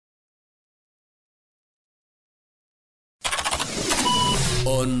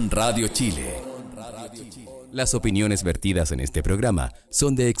On Radio Chile. Las opiniones vertidas en este programa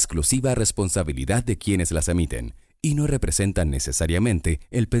son de exclusiva responsabilidad de quienes las emiten y no representan necesariamente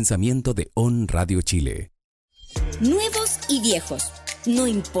el pensamiento de On Radio Chile. Nuevos y viejos. No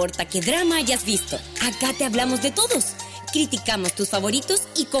importa qué drama hayas visto, acá te hablamos de todos. Criticamos tus favoritos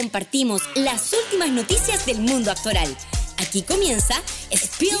y compartimos las últimas noticias del mundo actoral. Aquí comienza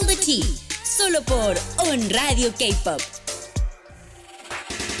Spill the Tea, solo por On Radio K-Pop.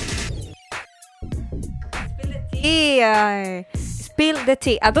 Spill the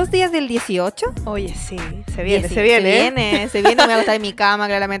Tea. ¿A 2 días del 18? Oye, sí, se Me viene. voy a acostar en mi cama,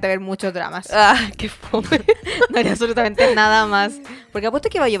 claramente, a ver muchos dramas. Ah, qué fome. No haría absolutamente nada más. Porque apuesto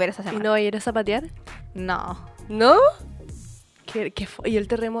que va a llover esa ¿Y semana. no va a ir a zapatear? No. ¿No? ¿Y el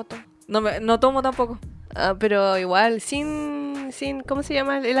terremoto? No tomo tampoco. Ah, pero igual, sin ¿cómo se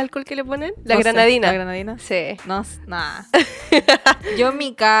llama el alcohol que le ponen? La No sé, granadina. ¿La granadina? Sí. No, nada. Yo en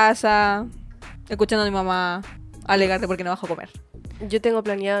mi casa, escuchando a mi mamá alegarte porque no bajo a comer. Yo tengo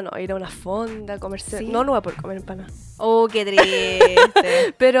planeado ir a una fonda, comerse. ¿Sí? No voy a poder comer empana. Oh, qué triste.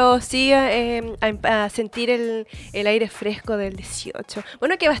 Pero sí a sentir el aire fresco del 18.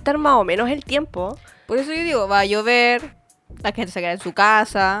 Bueno, que va a estar más o menos el tiempo. Por eso yo digo, va a llover, la gente se queda en su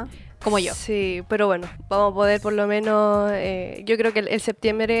casa, como yo. Sí, pero bueno, vamos a poder por lo menos... yo creo que el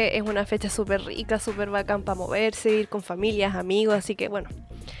septiembre es una fecha súper rica, súper bacán para moverse, ir con familias, amigos, así que bueno,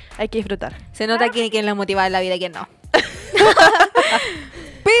 hay que disfrutar. Se nota quién la motiva en la vida y quién no.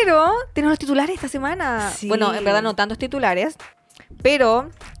 Pero tenemos los titulares esta semana. Sí. Bueno, en verdad no tantos titulares, pero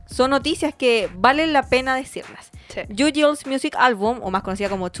son noticias que valen la pena decirlas. Sí. Jujul's Music Album, o más conocida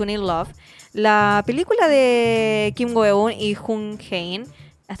como Todo, la película de Kim Go-eun y Jung Hae-in,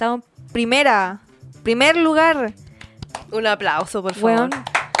 ha estado en primer lugar. Un aplauso, por favor. Weón.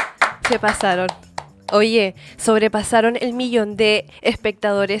 Se pasaron. Oye, sobrepasaron el 1.000.000 de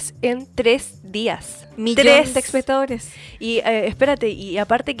espectadores en 3 días. Millones de espectadores. Y espérate, y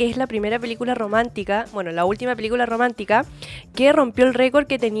aparte que es la primera película romántica, bueno, la última película romántica que rompió el récord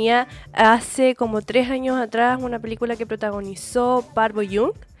que tenía hace como 3 años atrás una película que protagonizó Park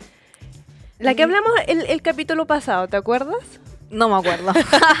Bo-young. La que hablamos el capítulo pasado, ¿te acuerdas? No me acuerdo.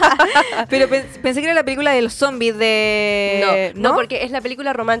 Pero pensé que era la película de los zombies de... No, porque es la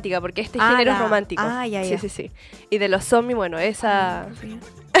película romántica, porque este género es romántico. Ya. Sí. Y de los zombies, bueno, esa...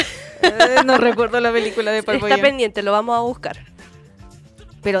 No recuerdo la película de Park Está Bo-young. pendiente, lo vamos a buscar.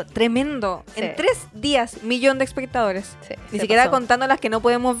 Pero tremendo. Sí. En 3 días, 1.000.000 de espectadores. Sí, Ni se siquiera pasó. contando las que no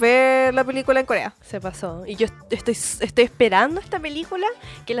podemos ver la película en Corea. Se pasó. Y yo estoy esperando esta película,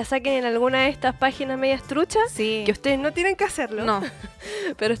 que la saquen en alguna de estas páginas medias truchas. Sí. Que ustedes no tienen que hacerlo. No.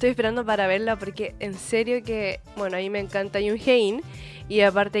 Pero estoy esperando para verla porque en serio que, bueno, a mí me encanta Jung Hae-in. Y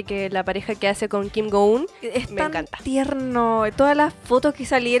aparte que la pareja que hace con Kim Go-eun Es me tan encanta. tierno. Todas las fotos que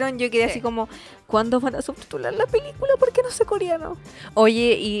salieron, yo quedé Sí. así como, ¿cuándo van a subtitular la película? ¿Por qué no sé coreano?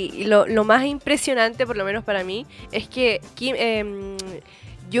 Oye, y lo más impresionante, por lo menos para mí, es que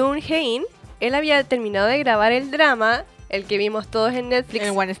Jung Hae-in, él había terminado de grabar el drama, el que vimos todos en Netflix,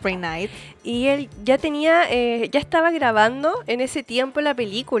 En One Spring Night. y él ya estaba grabando en ese tiempo la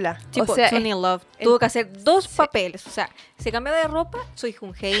película. Tipo, o sea, Tony Love. el- Tuvo que hacer 2 Sí. papeles. O sea, se cambió de ropa, soy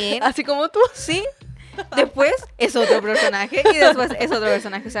Jung Hae-in. así como tú. Sí. Después es otro personaje y después es otro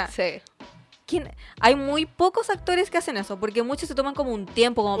personaje. O sea, Sí. hay muy pocos actores que hacen eso, porque muchos se toman como un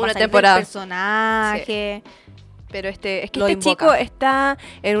tiempo como Una para salir del temporada. personaje. Pero es que Lo este invoca. chico está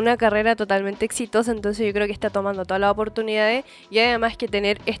en una carrera totalmente exitosa, entonces yo creo que está tomando todas las oportunidades y además que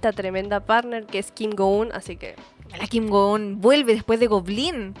tener esta tremenda partner que es Kim Go-eun, así que La Kim Go-eun vuelve después de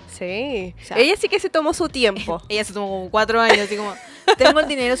Goblin. sí. O sea, Ella sí que se tomó su tiempo. Ella se tomó como 4 años, así como, tengo el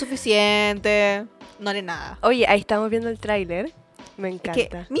dinero suficiente, no haré nada. Oye, ahí estamos viendo el tráiler. Me Es encanta. que,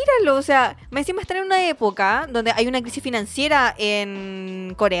 míralo, o sea, más encima están en una época donde hay una crisis financiera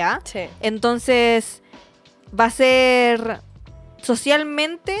en Corea. Sí. Entonces, va a ser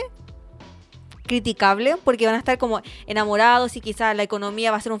socialmente criticable porque van a estar como enamorados y quizás la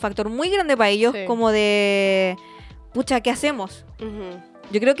economía va a ser un factor muy grande para ellos, Sí. como de, pucha, ¿qué hacemos? Ujú.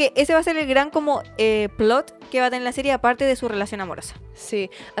 Yo creo que ese va a ser el gran como plot que va a tener la serie aparte de su relación amorosa. Sí,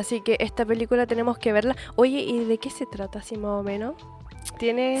 así que esta película tenemos que verla. Oye, ¿y de qué se trata así más o menos?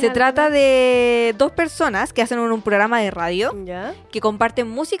 ¿Tienes Se alguna- trata de 2 personas que hacen un programa de radio ¿Ya? que comparten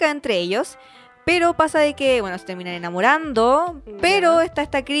música entre ellos, pero pasa de que, bueno, se terminan enamorando, Ya. pero está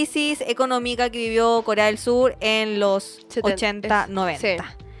esta crisis económica que vivió Corea del Sur en los 80, 90.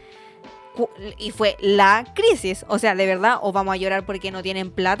 Sí. Y fue la crisis. O sea, de verdad, o vamos a llorar porque no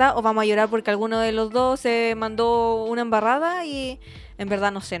tienen plata, o vamos a llorar porque alguno de los dos se mandó una embarrada y... En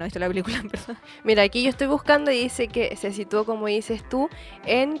verdad no sé, no he visto la película en verdad. Mira, aquí yo estoy buscando y dice que se situó, como dices tú,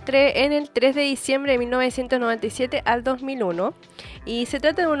 en el 3 de diciembre de 1997 al 2001. Y se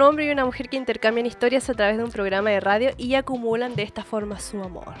trata de un hombre y una mujer que intercambian historias a través de un programa de radio y acumulan de esta forma su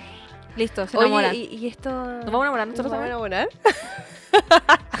amor. Listo, se Oye, enamoran. y esto... ¿Nos vamos a enamorar ¿Nos nosotros vamos a también? enamorar?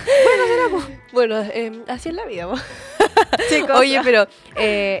 Bueno, así es la vida, vos. Oye, pero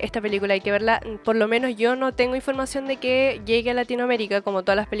esta película hay que verla. Por lo menos yo no tengo información de que llegue a Latinoamérica, como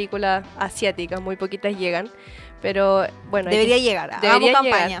todas las películas asiáticas, muy poquitas llegan. Pero bueno, Debería llegar, hagamos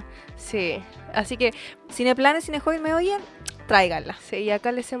campaña. Sí, así que Cineplanes, Cinejoy, ¿me oyen? Tráiganla. sí, y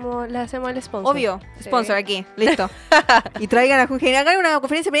acá le hacemos el sponsor. Obvio, Sí. sponsor aquí, listo. Y traigan hagan una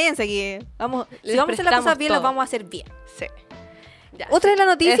conferencia de prensa aquí. Vamos, Les si vamos a hacer las prestamos cosas bien, las todo. vamos a hacer bien. Sí. Ya, Otra de las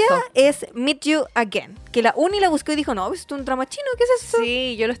noticias eso. es Meet You Again, que la Uni la buscó y dijo, no, ¿es un drama chino? ¿Qué es eso?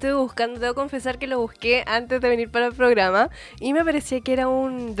 Sí, yo lo estuve buscando, debo confesar que lo busqué antes de venir para el programa y me parecía que era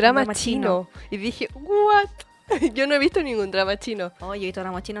un drama drama chino. Y dije, ¿what? Yo no he visto ningún drama chino. Oh, yo he visto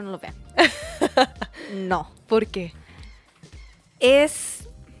dramas chinos, no lo vean. No. ¿Por qué? Es...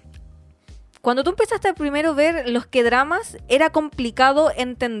 Cuando tú empezaste a primero ver los que dramas, era complicado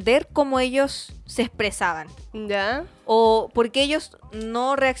entender cómo ellos se expresaban. ¿Ya? O porque ellos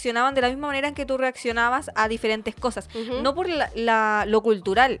no reaccionaban de la misma manera en que tú reaccionabas a diferentes cosas. Ujú. No por lo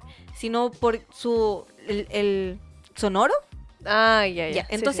cultural, sino por el sonoro. Ah, ya. Ya,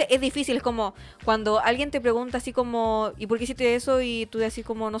 Sí, entonces sí. es difícil, es como cuando alguien te pregunta así como, ¿y por qué hiciste eso? Y tú así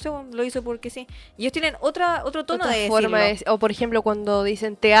como, no sé, lo hice porque sí. Y ellos tienen otro tono Otra de forma decirlo. o por ejemplo cuando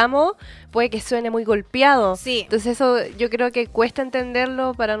dicen te amo, puede que suene muy golpeado. Sí. Entonces eso yo creo que cuesta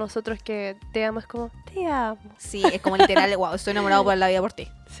entenderlo para nosotros, que te amo es como te amo. Sí, es como literal, wow, estoy enamorado por la vida por ti.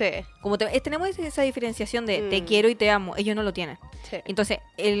 Sí. Como tenemos esa diferenciación de te Mm. quiero y te amo, ellos no lo tienen. Sí. Entonces,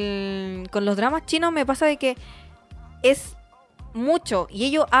 con los dramas chinos me pasa de que es mucho y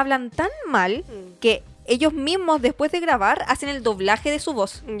ellos hablan tan mal Mm. que ellos mismos después de grabar hacen el doblaje de su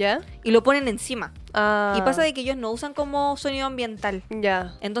voz ¿Ya? y lo ponen encima. Ah. Y pasa de que ellos no usan como sonido ambiental.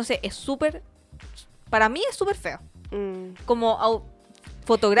 Ya. Entonces es súper, para mí es súper feo. Mm. Como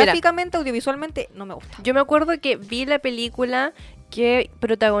fotográficamente, audiovisualmente, no me gusta. Yo me acuerdo que vi la película que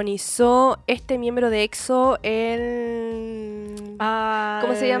protagonizó este miembro de EXO,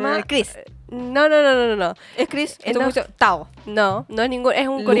 ¿cómo se llama? Chris. No. ¿Es Chris? No. Tao. No es ningún, es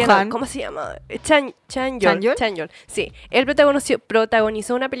un coreano. Luján. ¿Cómo se llama? Chanyeol. ¿Chanyeol? Chanyeol. Sí, él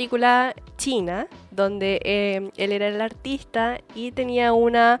protagonizó una película china donde él era el artista y tenía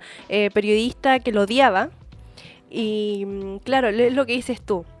una periodista que lo odiaba. Y claro, es lo que dices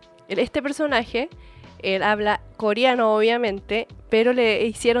tú. Este personaje, él habla coreano obviamente, pero le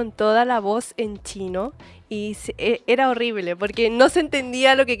hicieron toda la voz en chino. Y era horrible porque no se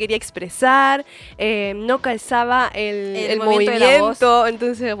entendía lo que quería expresar, no calzaba el movimiento de la movimiento.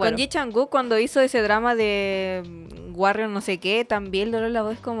 Entonces, bueno. Con Ji Chang-wook cuando hizo ese drama de Warrior no sé qué, también el dolor de la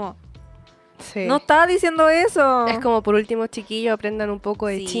voz es como... Sí. No estaba diciendo eso. Es como, por último, chiquillos, aprendan un poco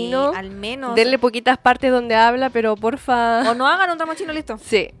de Sí, chino. al menos. Denle poquitas partes donde habla, pero porfa. O no hagan un drama chino, listo.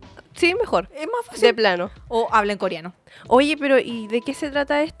 Sí, mejor. Es más fácil. De plano. O hablen coreano. Oye, pero ¿y de qué se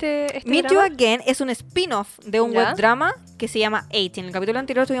trata este Meet You drama? Again es un spin-off de un ¿Ya? webdrama que se llama 18. En el capítulo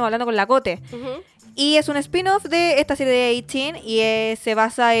anterior estuvimos hablando con la Cote. Ujú. Y es un spin-off de esta serie de 18 y se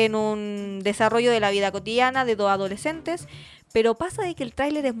basa en un desarrollo de la vida cotidiana de dos adolescentes. Pero pasa de que el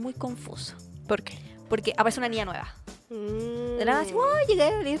tráiler es muy confuso. ¿Por qué? Porque aparece una niña nueva. Mm. De nada así, oh,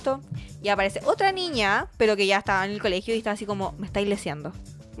 llegué, listo. Y aparece otra niña, pero que ya estaba en el colegio y está así como, me estáis leseando.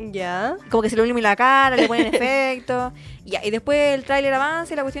 Ya. Como que se le ilumina la cara, le ponen efecto. Y después el tráiler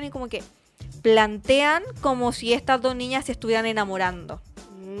avanza y la cuestión es como que plantean como si estas dos niñas se estuvieran enamorando.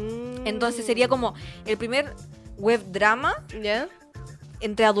 Entonces sería como el primer web drama ¿Ya?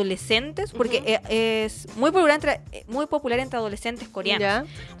 entre adolescentes, porque es muy popular entre adolescentes coreanos. ¿Ya?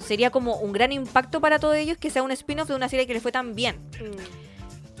 Sería como un gran impacto para todos ellos que sea un spin-off de una serie que les fue tan bien.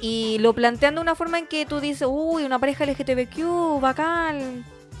 Y lo plantean de una forma en que tú dices, uy, una pareja LGTBQ, bacán,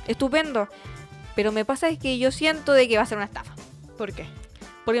 estupendo. Pero me pasa es que yo siento de que va a ser una estafa. ¿Por qué?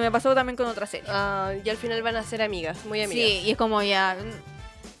 Porque me pasó también con otra serie. Y al final van a ser amigas, muy amigas. Sí, y es como ya,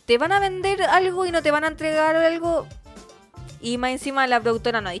 te van a vender algo y no te van a entregar algo. Y más encima la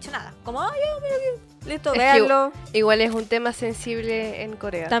productora no ha dicho nada. Como, ya, mira aquí, listo, Es que véanlo. Igual es un tema sensible en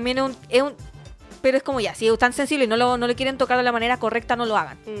Corea. También es un... Pero es como ya, si es tan sensible y no le quieren tocar de la manera correcta, no lo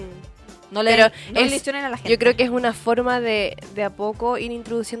hagan. No le, Pero no le leccionen a la gente. Yo creo que es una forma de a poco ir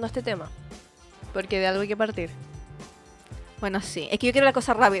introduciendo este tema. Porque de algo hay que partir. Bueno, sí. Es que yo quiero la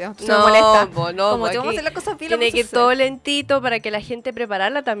cosa rápida. Entonces me molesta. Como te vamos a hacer la cosa bien, tiene que ir todo lentito para que la gente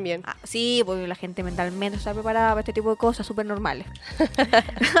prepararla también. Sí, porque la gente mentalmente está preparada para este tipo de cosas súper normales.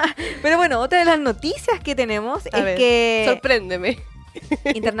 Pero bueno, otra de las noticias que tenemos es que... Sorpréndeme.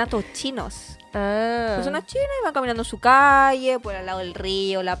 Internatos chinos. Personas chinas van caminando en su calle, por al lado del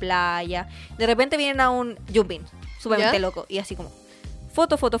río, la playa. De repente vienen a un Jumping, súper loco. Y así como...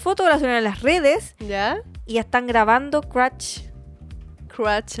 Foto, la suben en las redes. ¿Ya? Y ya están grabando Crash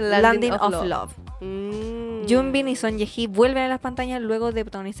Landing of Love. Junbin y Son Ye-hee vuelven a las pantallas luego de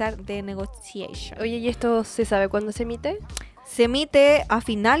protagonizar The Negotiation. Oye, ¿y esto se sabe cuándo se emite? Se emite a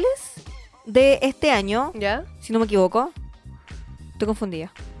finales de este año. ¿Ya? Si no me equivoco. Estoy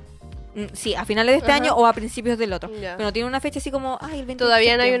confundida. Sí, a finales de este año o a principios del otro. Pero tiene una fecha así como... el 20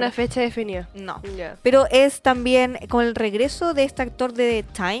 Todavía no hay una fecha definida. No. Pero es también con el regreso de este actor de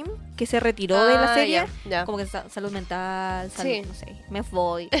Time, que se retiró de la serie. Como que salud mental, no sé. Me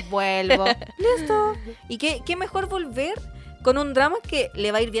voy, vuelvo. Listo. Y qué mejor volver con un drama que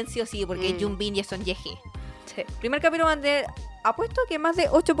le va a ir bien sí o sí, porque Junbin y Son Ye-hee. Sí. Primer capítulo van a tener, apuesto que más de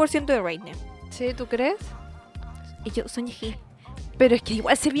 8% de rating. Sí, ¿tú crees? Y yo, Son Ye-hee. Pero es que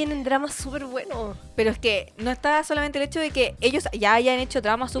igual se vienen dramas súper buenos. Pero es que no está solamente el hecho de que ellos ya hayan hecho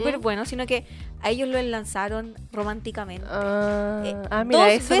dramas súper buenos, sino que a ellos lo lanzaron románticamente.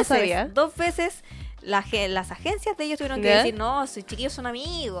 Mira, eso no sabía. 2 veces las agencias de ellos tuvieron que decir, no, si chiquillos son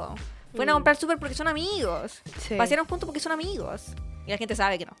amigos. Fueron a comprar súper porque son amigos. Sí. Pasearon juntos porque son amigos. Y la gente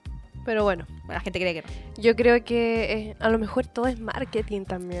sabe que no. Pero bueno. La gente cree que no. Yo creo que a lo mejor todo es marketing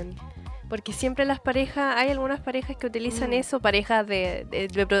también. Porque siempre las parejas, hay algunas parejas que utilizan eso, parejas de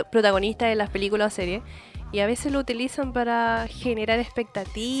protagonistas de las películas o series, y a veces lo utilizan para generar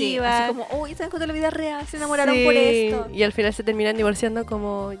expectativas. Sí, así como, ¿sabes cuánto la vida real? Se enamoraron por esto. Y al final se terminan divorciando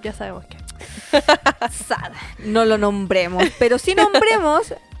como, ya sabemos qué. Sad. No lo nombremos, pero sí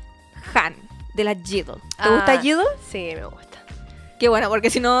nombremos Han, de la Jiddle. ¿Te gusta Jiddle? Sí, me gusta. Qué bueno, porque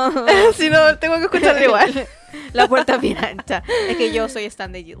si no... si no, tengo que escucharlo igual. La puerta es bien ancha. Es que yo soy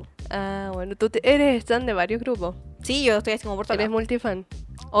stan de Jiddle. Bueno, tú eres stan de varios grupos. Sí, yo estoy así como por todo. Eres multifan.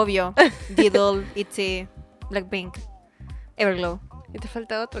 Obvio. Jiddle, ITZY, Blackpink, Everglow. Y te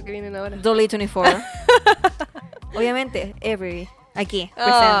falta otro que vienen ahora. Dolly 24. Obviamente, Every. Aquí,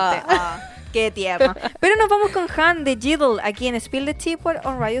 presente. Qué tierno. Pero nos vamos con Han de Jiddle aquí en Spill the Tea por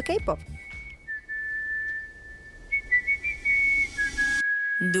On Radio K-Pop.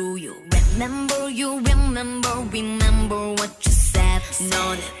 Do you remember what you said?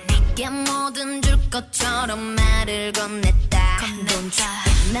 너는 내게 뭐든 줄 것처럼 말을 건넸다. Don't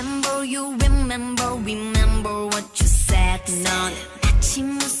you remember what you said? 너는 마치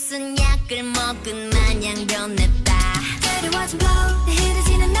무슨 약을 먹은 마냥 변했다. 그리워진 blow, 내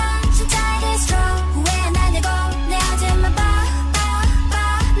흐려지는 넌 진짜 이랬어. 후회 안 하냐고 내 어제만 봐.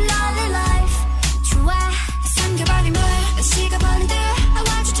 Lonely life 좋아 숨겨버린 물 식어버린 듯 I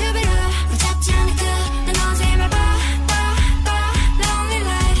want you to be real 붙잡지 않을 끝난 어제 말 봐. Lonely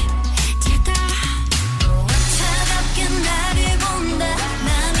life 들까 차갑게 나를 본다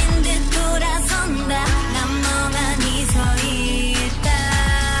남인 듯 돌아선다 난 멍하니 서 있다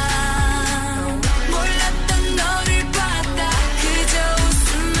몰랐던 너를 봤다 그저 웃음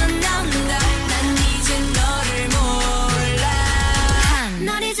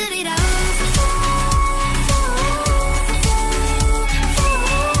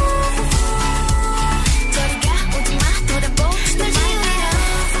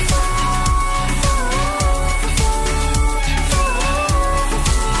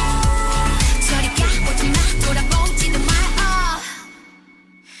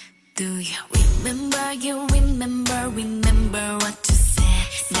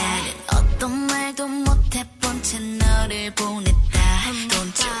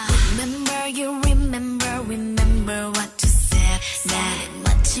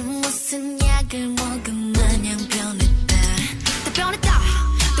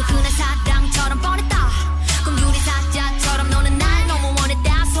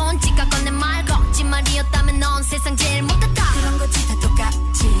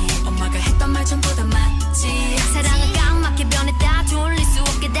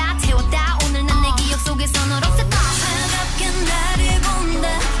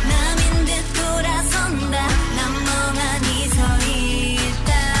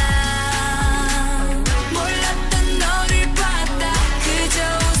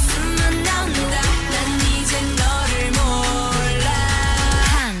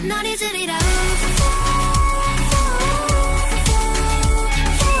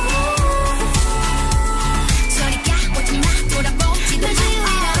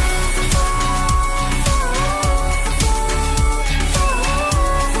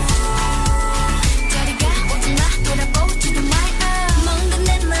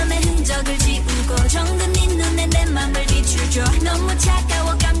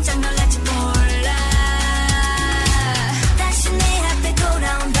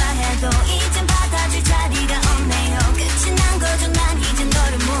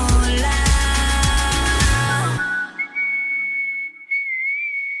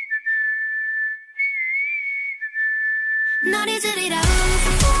널 잊으리라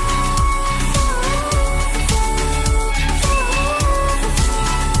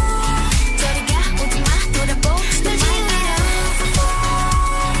저리가 오지마 돌아보지 널 지우리라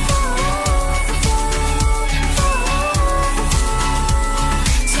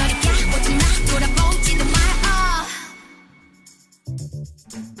저리가 오지마 돌아보지도 마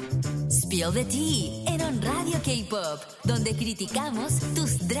Spill the Tea en On Radio K-Pop, donde criticamos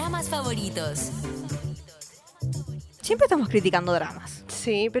tus dramas favoritos. Siempre estamos criticando dramas.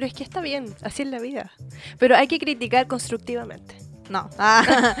 Sí, pero es que está bien, así es la vida. Pero hay que criticar constructivamente. No,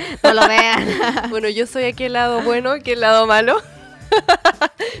 no lo vean. Bueno, yo soy aquí el lado bueno, aquí el lado malo.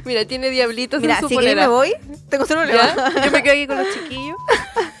 Mira, tiene diablitos Mira, en su si quieres polera. me voy, tengo solo ¿Ya? Yo me quedo aquí con los chiquillos.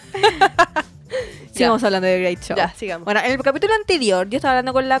 Sigamos hablando de Great Show. Ya, sigamos. Bueno, en el capítulo anterior yo estaba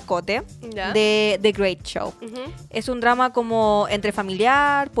hablando con la Cote Ya. de The Great Show. Ujú, Es un drama como entre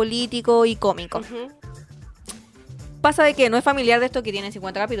familiar, político y cómico. ujú. Pasa de que no es familiar de esto que tiene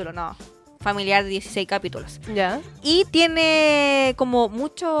 50 capítulos, no. Familiar de 16 capítulos. Ya. Y tiene como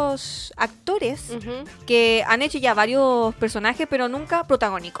muchos actores Ujú. que han hecho ya varios personajes, pero nunca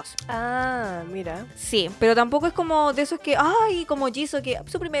protagónicos. Ah, mira. Sí, pero tampoco es como de esos que, ay, como Jisoo, que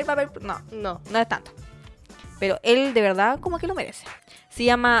su primer papel. No, No. no es tanto. Pero él de verdad como que lo merece. Se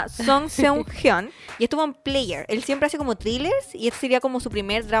llama Song Seung-hyun y estuvo en Player. Él siempre hace como thrillers y este sería como su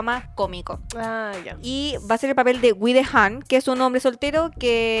primer drama cómico. Ah, ya. Y va a ser el papel de Wee Han, que es un hombre soltero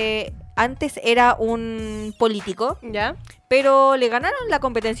que antes era un político, ¿Ya? pero le ganaron la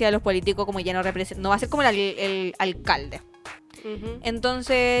competencia de los políticos, como ya no representa, no va a ser como el alcalde. Ujú.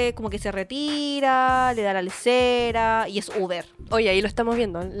 Entonces como que se retira, le da la lecera y es Uber. Oye, ahí lo estamos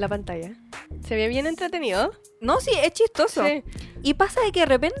viendo en la pantalla. Se ve bien entretenido. No, sí, es chistoso. Sí. Y pasa de que de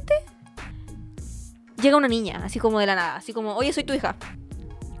repente llega una niña, así como de la nada, así como, oye, soy tu hija.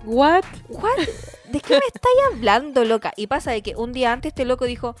 What? ¿What? ¿De qué me estáis hablando, loca? Y pasa de que un día antes este loco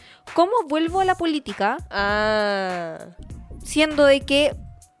dijo, ¿cómo vuelvo a la política? Ah. Siendo de que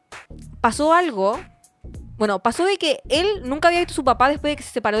pasó algo. Bueno, pasó de que él nunca había visto a su papá después de que se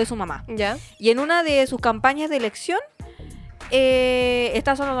separó de su mamá. ¿Ya? Y en una de sus campañas de elección,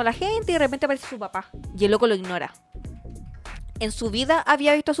 está sonando a la gente y de repente aparece su papá. Y el loco lo ignora. En su vida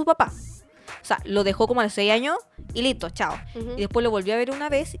había visto a su papá. O sea, lo dejó como a los 6 años y listo, chao. Ujú. Y después lo volvió a ver una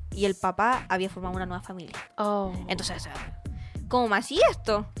vez y el papá había formado una nueva familia. Oh. Entonces, ¿cómo me hacía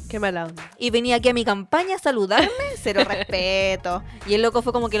esto? Qué mala onda. Y venía aquí a mi campaña a saludarme, cero respeto. Y el loco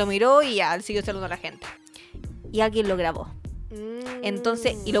fue como que lo miró y ya, él siguió saludando a la gente. Y alguien lo grabó.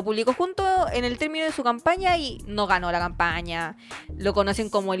 Entonces, y lo publicó junto en el término de su campaña y no ganó la campaña. Lo conocen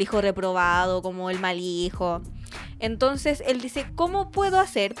como el hijo reprobado, como el mal hijo. Entonces, él dice, ¿cómo puedo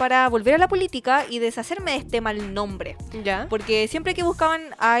hacer para volver a la política y deshacerme de este mal nombre? ¿Ya? Porque siempre que buscaban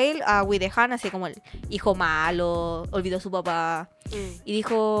a él, a Wee Han, así como el hijo malo, olvidó a su papá. Y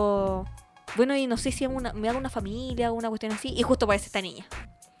dijo, bueno, y no sé si me hago una familia o una cuestión así. Y justo aparece esta niña.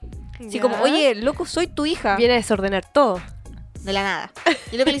 Así ¿Ya? como, oye, loco, soy tu hija. Viene a desordenar todo. De la nada.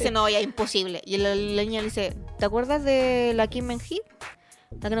 Y lo que le dice, no, ya imposible. Y la niña le dice, ¿te acuerdas de la Kim Men-hee?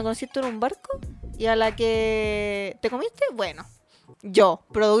 La que no conociste en un barco y a la que te comiste. Bueno, yo,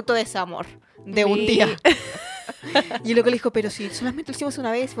 producto de ese amor de un día. Y lo que le dijo, pero si solamente lo hicimos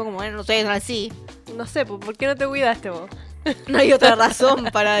una vez. Fue como, bueno, no sé, no así. No sé, pues, ¿por qué no te cuidaste vos? No hay otra razón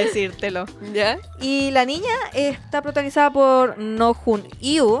para decírtelo. ¿Ya? Y la niña está protagonizada por No Hun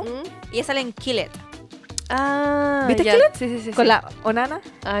Yu ¿Mm? y ella sale en Kill It. Ah, ¿Viste ya. Kill It? Sí, sí, sí. Con sí. la Onana.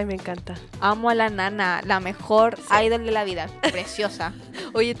 Ay, me encanta. Amo a la nana, la mejor idol de la vida. Preciosa.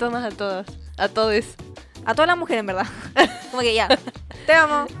 Oye, tomas a todas. A todos. A todas las mujeres, en verdad. Como que ya. Te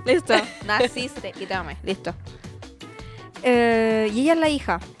amo. Listo. Naciste y te amé. Listo. Y ella es la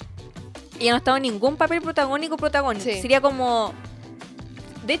hija. Ella no ha estado en ningún papel protagónico. Sí. Sería como...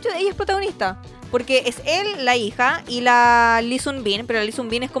 De hecho, ella es protagonista. Porque es él, la hija, y la Lee Sun-bin. Pero la Lee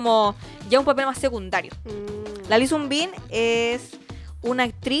Sun-bin es como ya un papel más secundario. La Lee Sun-bin es una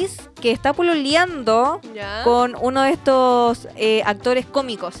actriz que está pololeando ¿Ya? con uno de estos actores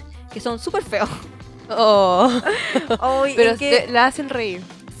cómicos que son súper feos. Oh. Ay, Pero es que- la hacen reír.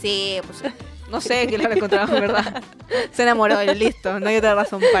 Sí, pues no sé qué lo habrá encontrado, en verdad. Se enamoró y listo, no hay otra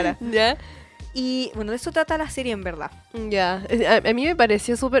razón para. ¿Ya? Y bueno, de eso trata la serie, en verdad. Ya. A mí me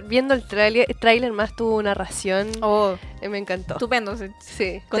pareció súper... Viendo el tráiler más tu narración, Oh, me encantó. estupendo. Sí.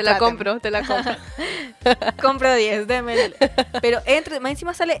 Sí, Contráteme. te la compro. Compro 10, déme. Pero más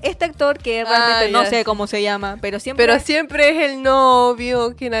encima sale este actor que realmente no ya. sé cómo se llama, pero siempre... Pero siempre es el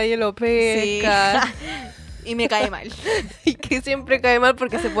novio, que nadie lo Sí. pesca. Y me cae mal. Y que siempre cae mal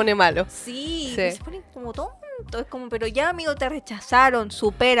porque se pone malo. Sí, Sí. y se ponen como tonto. Es como, pero ya, amigo, te rechazaron,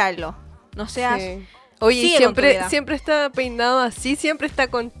 supéralo. No seas Sí. Oye, Sigue con tu vida. siempre está peinado así, siempre está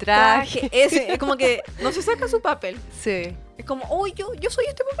con traje. Es como que no se saca su papel. Sí. Es como, oh, yo soy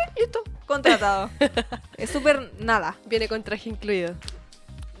este papel, listo, contratado. Es súper nada. Viene con traje incluido.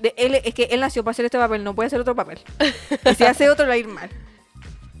 Es que él nació para hacer este papel, no puede hacer otro papel. Y si hace otro, le va a ir mal.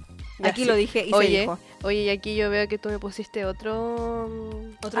 Ya, Aquí sí. lo dije y se dijo. Oye, y aquí yo veo que tú me pusiste otro...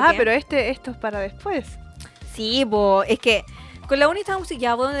 ¿Otro Ah, qué? pero esto es para después. Sí, es que con la uni estábamos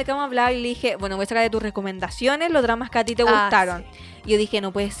ya, ¿de qué vamos a hablar? Y le dije, bueno, voy a sacar de tus recomendaciones los dramas que a ti te gustaron. Y yo dije,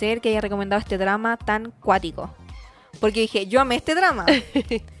 no puede ser que haya recomendado este drama tan cuático. Porque dije, yo amé este drama.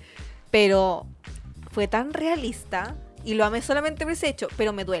 Pero fue tan realista y lo amé solamente por ese hecho,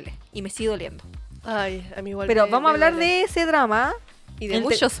 pero me duele y me sigue doliendo. Ay, a mí igual. Pero vamos a hablar de ese drama Y de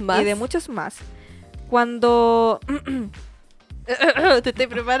muchos más. Y de muchos más. Cuando... Te estoy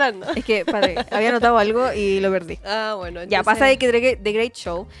preparando. Es que, padre, había anotado algo y lo perdí. Ah, bueno. Ya, entonces- pasa de que The Great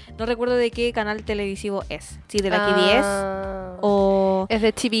Show, no recuerdo de qué canal televisivo es. Si de la KBS Ah. o... Es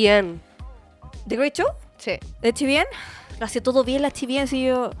de TVN. ¿The Great Show? Sí. ¿De TVN? Lo hace todo bien la TVN, si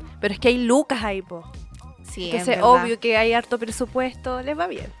yo... Pero es que hay lucas ahí, po. Sí, Entonces, en verdad. obvio que hay harto presupuesto, les va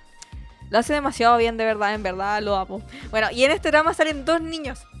bien. Lo hace demasiado bien, de verdad, en verdad, lo amo. Bueno, y en este drama salen 2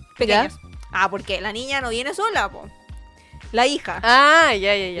 niños pequeños. Ah, porque la niña no viene sola, po. La hija. Ah,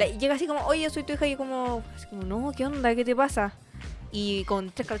 ya. Llega así como, oye, soy tu hija, y así como, no, ¿qué onda? ¿Qué te pasa? Y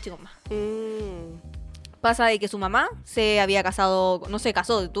con 3 cabros chicos más. Pasa de que su mamá se había casado, no se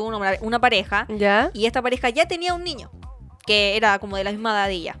casó, tuvo una pareja, ¿Ya? y esta pareja ya tenía un niño, que era como de la misma edad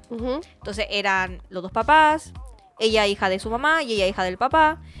de ella. Ujú. Entonces eran los 2 papás, ella hija de su mamá y ella hija del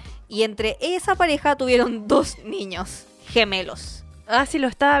papá, y entre esa pareja tuvieron 2 niños gemelos. Ah, sí, lo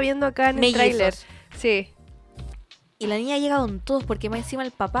estaba viendo acá en el Mellizos. tráiler. Sí. Y la niña llega con todos, porque más encima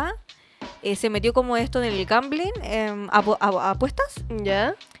el papá se metió como esto en el gambling, apuestas,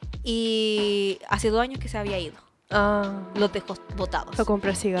 ¿Ya? y hace 2 años que se había ido. Ah. Los dejó botados. Fue a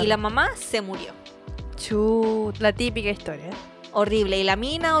comprar cigarros. Y la mamá se murió. Chut, la típica historia. Horrible. Y la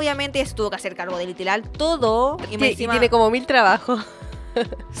mina, obviamente, se tuvo que hacer cargo de literal todo. Y más Y encima... tiene como 1000 trabajos.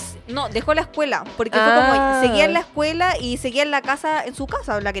 No, dejó la escuela. Porque fue Ah. como, seguía en la escuela y seguía en la casa, en su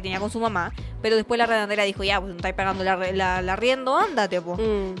casa, la que tenía con su mamá. Pero después la arrendadera dijo, ya, pues no estáis pagando la arriendo, ándate, po.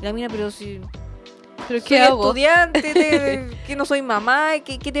 Mm. Y la mina, pero si... ¿Pero Soy qué hago? estudiante, que no soy mamá,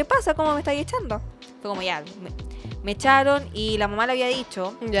 ¿qué te pasa? ¿Cómo me estáis echando? Fue como, ya, me echaron, y la mamá le había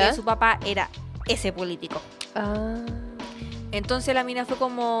dicho ¿Ya? que su papá era ese político. Ah. Entonces la mina fue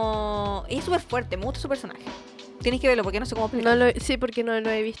como... Es súper fuerte, me gusta su personaje. Tienes que verlo porque no sé cómo Sí, porque no lo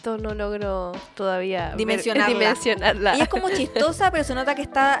he visto, no logro todavía Dimensionarla. dimensionarla. Ella es como chistosa, pero se nota que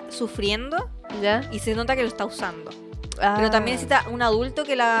está sufriendo ¿Ya? y se nota que lo está usando. Ah. Pero también necesita un adulto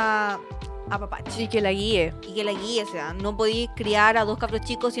que la apapache Y que la guíe. y que la guíe. O sea, no podéis criar a 2 cabros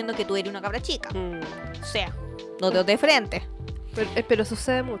chicos siendo que tú eres una cabra chica. Mm. O sea, no te de frente. Pero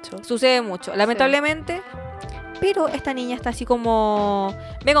sucede mucho. Sucede mucho, lamentablemente. Pero esta niña está así como...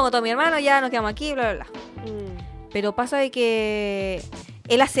 Vengo con todo mi hermano, ya nos quedamos aquí, bla, bla, bla. Mm. Pero pasa de que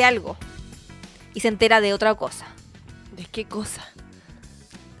él hace algo y se entera de otra cosa. ¿De qué cosa?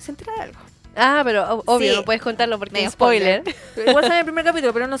 Se entera de algo. Ah, pero obvio, Sí. no puedes contarlo porque Medio es spoiler. Pero igual sale en el primer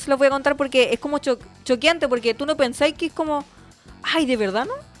capítulo, pero no se lo voy a contar porque es como choqueante, porque tú no pensáis que es como... Ay, ¿de verdad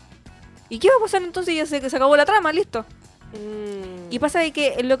no? ¿Y qué va a pasar entonces? Ya se acabó la trama, listo. Mm. Y pasa de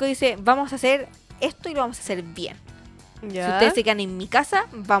que es lo que dice, vamos a hacer esto y lo vamos a hacer bien. ¿Ya? Si ustedes se quedan en mi casa,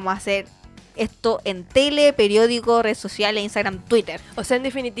 vamos a hacer esto en tele, periódico, redes sociales, Instagram, Twitter. O sea, en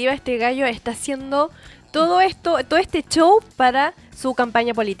definitiva, este gallo está haciendo todo este show para su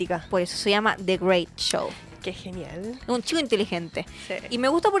campaña política. Por eso se llama The Great Show. Qué genial. Es un chico inteligente. Sí. Y me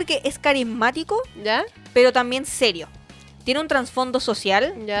gusta porque es carismático, ¿Ya? pero también serio. Tiene un trasfondo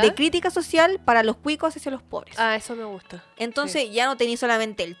social, ¿Ya? de crítica social para los cuicos hacia los pobres. Ah, eso me gusta. Entonces ya no tenéis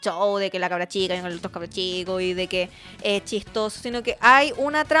solamente el show de que la cabra chica y los otros cabros chicos y de que es chistoso, sino que hay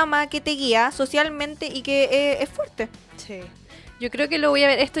una trama que te guía socialmente y que es fuerte. Sí. Yo creo que lo voy a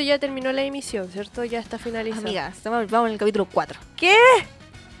ver. Esto ya terminó la emisión, ¿cierto? Ya está finalizado. Amigas, vamos en el capítulo 4. ¿Qué?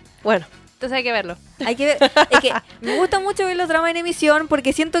 Bueno, entonces hay que verlo. Hay que ver, es que me gusta mucho ver los dramas en emisión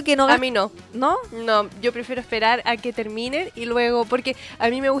porque siento que no... A mí no. ¿No? No, yo prefiero esperar a que terminen y luego, porque a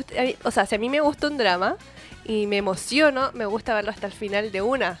mí me gusta, o sea, si a mí me gusta un drama y me emociono, me gusta verlo hasta el final de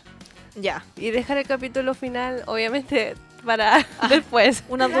una. Ya. Y dejar el capítulo final, obviamente, para después.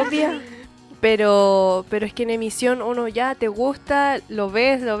 Unas 2 días. Pero es que en emisión uno ya te gusta, lo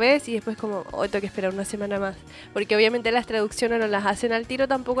ves y después como, hoy tengo que esperar una semana más. Porque obviamente las traducciones no las hacen al tiro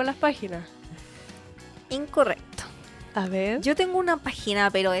tampoco en las páginas. Incorrecto. A ver. Yo tengo una página,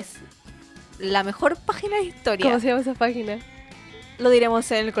 pero es la mejor página de historia. ¿Cómo se llama esa página? Lo diremos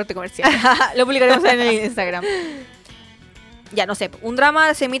en el corte comercial. Lo publicaremos en el Instagram. Ya, no sé. Un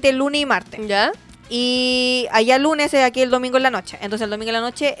drama se emite el lunes y martes. ¿Ya? Y allá el lunes es aquí el domingo en la noche. Entonces el domingo en la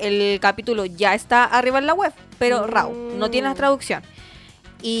noche el capítulo ya está arriba en la web. Pero raw, no tiene la traducción.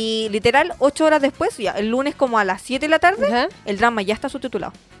 Y literal, 8 horas después, ya el lunes como a las 7 de la tarde, Ajá. el drama ya está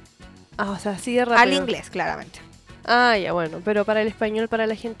subtitulado. Ah, o sea, así de rápido. Al inglés, claramente. Ah, ya, bueno. Pero para el español, para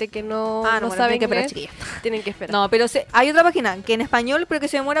la gente que no Bueno, sabe tienen que esperar, inglés, chiquillas. tienen que esperar. No, pero hay otra página que en español, pero que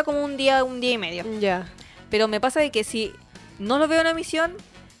se demora como un día y medio. Ya. Pero me pasa de que si no lo veo en emisión,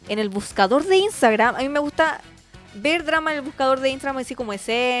 en el buscador de Instagram, a mí me gusta ver drama en el buscador de Instagram, así como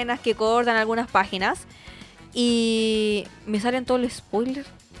escenas que cortan algunas páginas. Y me salen todos los spoilers.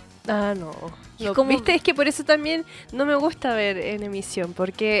 Ah, no. Es No, como- ¿Viste? Es que por eso también no me gusta ver en emisión,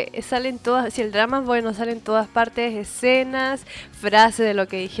 porque salen todas, si el drama es bueno, salen todas partes, escenas, frases de lo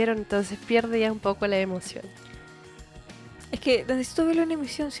que dijeron, entonces pierde ya un poco la emoción. Es que necesito verlo en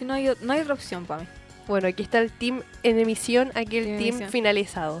emisión, si no hay otra opción para mí. Bueno, aquí está el team en emisión, aquí el En team emisión.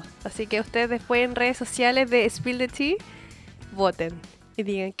 finalizado. Así que ustedes después en redes sociales de Spill the Tea, voten y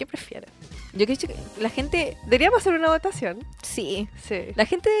digan qué prefieren. Yo creo que la gente, Deberíamos hacer una votación. sí, Sí. la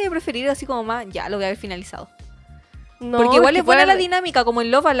gente debe preferir así como más, ya lo voy a ver finalizado. No, Porque igual que es buena la puedan- dinámica, como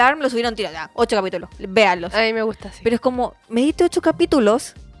en Love Alarm lo subieron tiro, ya, 8 capítulos, véanlos. A mí me gusta así. Pero es como, me diste 8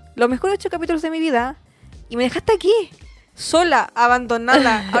 capítulos, los mejores 8 capítulos de mi vida, y me dejaste aquí, sola,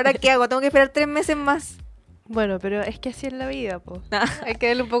 abandonada. ¿Ahora qué hago? Tengo que esperar 3 meses más. Bueno, pero es que así es la vida, po. Nah, Hay que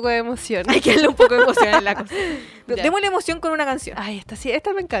darle un poco de emoción. hay que darle un poco de emoción a la cosa. Ya. Démosle emoción con una canción. Ay, esta sí,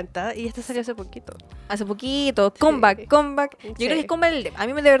 esta me encanta y esta salió hace poquito. Hace poquito, comeback. Yo creo que es comeback. A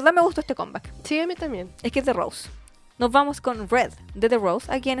mí de verdad me gustó este comeback. Sí, a mí también. Es que es de Rose. Nos vamos con Red de The Rose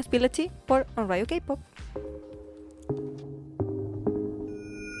aquí en Spill the Tea por On Radio K-Pop.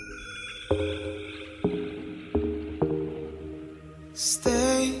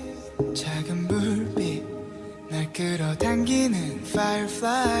 Stay 작은 불빛 날 끌어당기는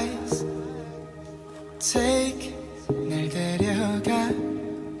fireflies Take 날 데려가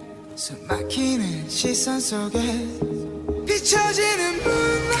숨 막히는 시선 속에 비춰지는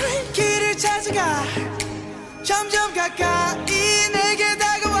moonlight 길을 찾아가 점점 가까이 내게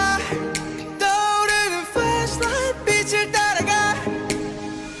다가와 떠오르는 flashlight 빛을 따라가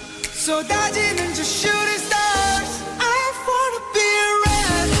쏟아지는 저 shooting stars I wanna be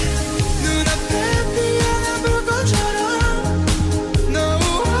red 눈앞에 피어난 불꽃처럼 No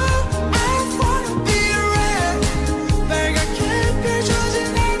I wanna be red 빨갛게 펼쳐진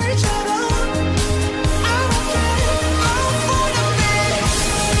하늘처럼 I don't care I wanna be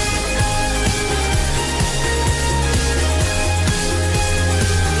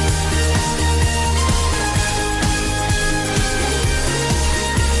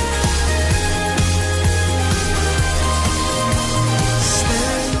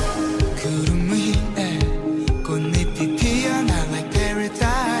구름 위에 꽃잎이 피어나 like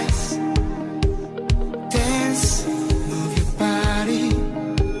paradise Dance, move your body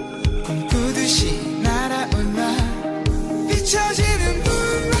꿈꾸듯이 날아올라 비춰지는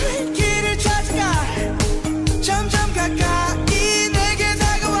moonlight 길을 찾아가 점점 가까이 내게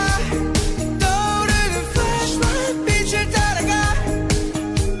다가와 떠오르는 flashlight 빛을 따라가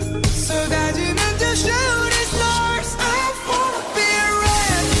쏟아지는 저 shooting stars I wanna be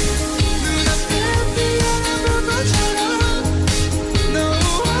red 눈앞에 피어난 불꽃처럼 No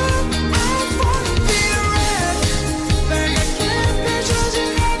I wanna be red 빨갛게 펼쳐진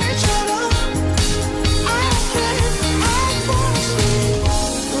하늘처럼 I can't I wanna be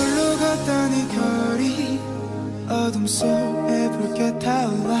홀로 걷던 이 거리 어둠 속에 붉게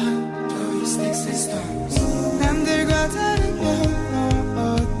타올라 Those sticks and stones 남들과 다른 건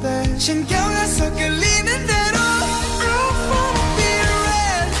어때 신경 안 써 끌리는 대로 I wanna be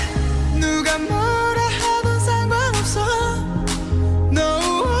red 누가 뭐라 하든 상관없어 No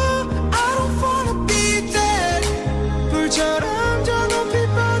I don't wanna be dead 불처럼 저 높이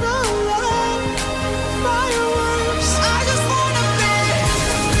뻗어올라 Fireworks I just wanna be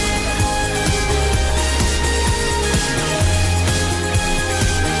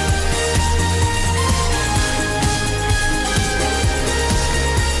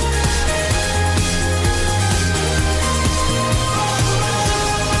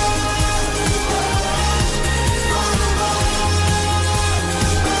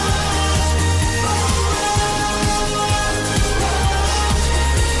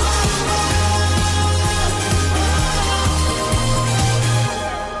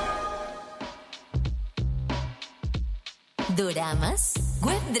Doramas,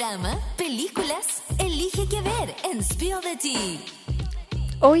 webdrama, películas. Elige qué ver en Spill the Tea.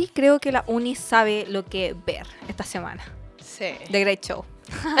 Hoy creo que la Uni sabe lo que ver esta semana. Sí. Sí. The Great Show.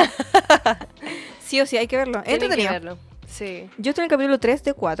 Sí o sí, hay que verlo. Es Tienen que entretenido. verlo. Sí. Yo estoy en el capítulo 3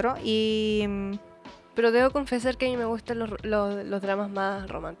 de 4 y... Pero debo confesar que a mí me gustan los dramas más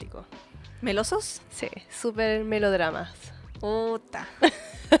románticos. ¿Melosos? Sí, súper melodramas. Puta.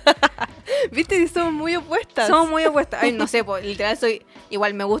 ¿Viste? Y somos muy opuestas. Somos muy opuestas. Ay, no sé, pues, literal soy...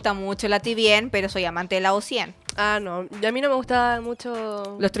 Igual me gusta mucho la TVN, pero soy amante de la O100. Ah, no. A mí no me gusta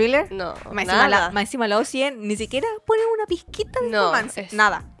mucho... ¿Los thrillers? No, Más encima, nada. más encima la O100 ni siquiera pone una pizquita de No, romance. es-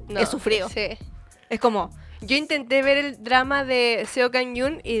 Nada. No, es sufrido. Sí. Es como... Yo intenté ver el drama de Seo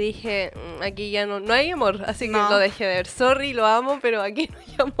Kang-yoon y dije, aquí ya no hay amor, así que No. lo dejé de ver. Sorry, lo amo, pero aquí no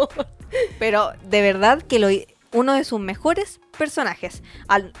hay amor. Pero de verdad que uno de sus mejores personajes.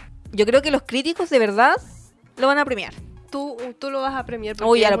 Yo creo que los críticos de verdad lo van a premiar. Tú lo vas a premiar. porque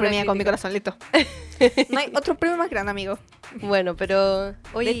Uy, ya es lo una premié con mi crítica. corazón, listo. No hay otro premio más grande, amigo. Bueno, pero...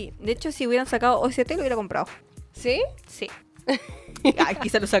 Oye, De hecho, si hubieran sacado OST, lo hubiera comprado. ¿sí? Sí. Ay,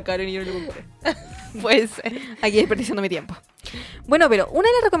 quizá lo sacaron y yo no lo compré. Pues... Aquí desperdiciando mi tiempo. Bueno, pero una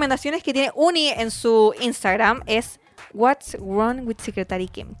de las recomendaciones que tiene Uni en su Instagram es What's wrong with Secretary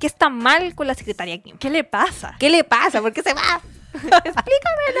Kim? ¿Qué está mal con la secretaria Kim? ¿Qué le pasa? ¿Qué le pasa? ¿Por qué se va?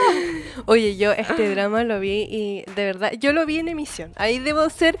 Oye, yo este drama lo vi y de verdad, yo lo vi en emisión. Ahí debo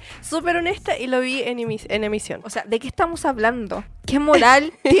ser súper honesta y lo vi en emisión. O sea, ¿de qué estamos hablando? ¿Qué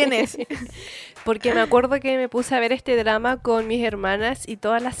moral tienes? Porque me acuerdo que me puse a ver este drama con mis hermanas y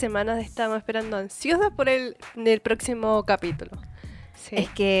todas las semanas estábamos esperando ansiosas por el próximo capítulo. Sí. Es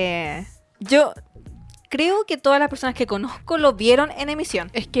que yo creo que todas las personas que conozco lo vieron en emisión.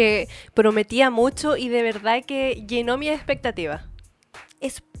 Es que prometía mucho y de verdad que llenó mi expectativa.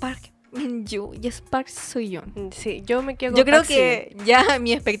 Es Park Min-joo y es Park Soo-yoon. Sí, yo me quedo con Yo creo Park que ya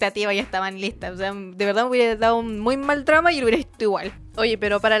mi expectativa ya estaban listas. O sea, de verdad me hubiera dado un muy mal drama y lo hubiera visto igual. Soo-yoon. Oye,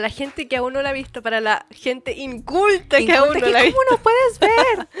 pero para la gente que aún no la ha visto, para la gente inculta que aún Inculta, no la ha visto. ¿cómo no puedes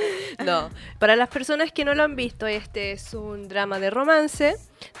ver? No, para las personas que no lo han visto, este es un drama de romance.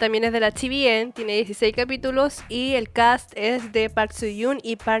 También es de la TVN, tiene 16 capítulos y el cast es de Park Soo-yoon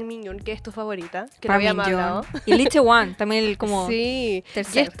y Park Min-yoon, que es tu favorita, que lo Park habíamos Min-yoon. hablado. Y Lee Chae-won, también el como... Sí,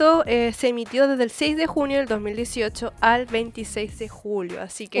 tercero. y esto se emitió desde el 6 de junio del 2018 al 26 de julio,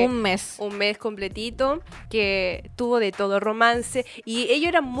 así que un mes. un mes completito que tuvo de todo romance y ellos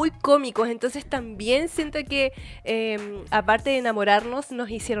eran muy cómicos, entonces también siento que aparte de enamorarnos nos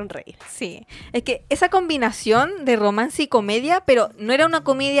hicieron reír. Sí, es que esa combinación de romance y comedia, pero no era una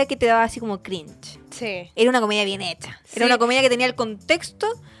comedia que te daba así como cringe. Sí. Era una comedia bien hecha. Sí. Era una comedia que tenía el contexto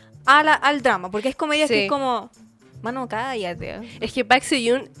al drama, porque es comedia Sí. que es como... Mano, cállate. Es que Park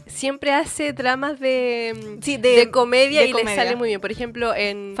Soo-yoon siempre hace dramas de, Sí, de comedia de y comedia. le sale muy bien. Por ejemplo,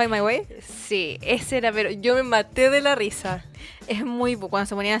 en... Find My Way Sí, ese era, pero yo me maté de la risa. es muy... Cuando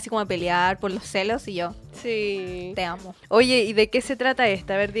se ponían así como a pelear por los celos y yo, Sí. te amo. Oye, ¿y de qué se trata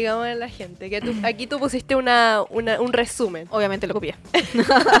esta? A ver, digamos a la gente. Que aquí tú pusiste un resumen. Obviamente lo copié.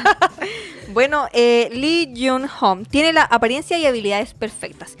 Bueno, Lee Jun-hom tiene la apariencia y habilidades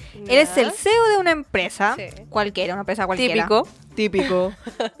perfectas. Él es Ya. el CEO de una empresa, Sí. cualquiera, una empresa cualquiera. Típico. Típico.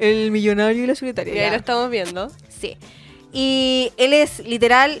 El millonario y la secretaria. Y ahí ya. lo estamos viendo. Sí. Y él es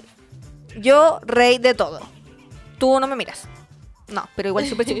literal, yo rey de todo. Tú no me miras. No, pero igual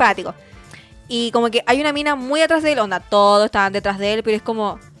súper simpático. Y como que hay una mina muy atrás de él, onda, todos estaban detrás de él, pero es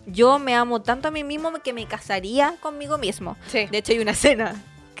como, yo me amo tanto a mí mismo que me casaría conmigo mismo. Sí. De hecho hay una escena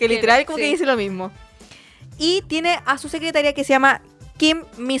que Sí, literal como sí. que dice lo mismo. Y tiene a su secretaria que se llama Kim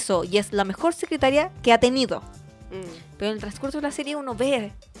Miso y es la mejor secretaria que ha tenido. Pero en el transcurso de la serie uno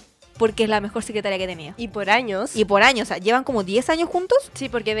ve porque es la mejor secretaria que tenía. Y por años. Y por años, o sea, llevan como 10 años juntos. Sí,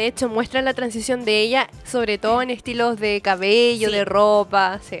 porque de hecho muestra la transición de ella, sobre todo en estilos de cabello, Sí. de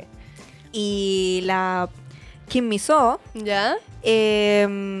ropa. Sí. Y la Kim Miso ¿Ya?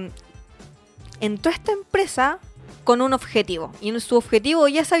 entró a esta empresa con un objetivo. Y su objetivo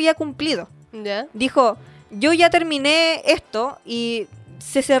ya se había cumplido. ¿Ya? Dijo, yo ya terminé esto y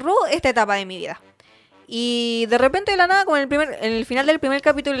se cerró esta etapa de mi vida. Y de repente de la nada, como en el final del primer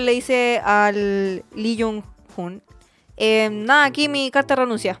capítulo le dice al Lee Jung-hoon, nada, aquí mi carta de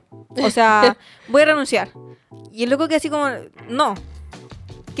renuncia. O sea, voy a renunciar. Y el loco que así como, no,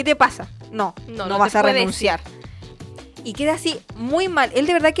 ¿qué te pasa? No No vas te a puedes renunciar. Y queda así muy mal. Él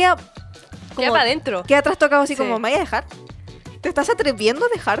de verdad queda Queda para adentro. Queda trastocado así Sí. como, ¿me voy a dejar? ¿Te estás atreviendo a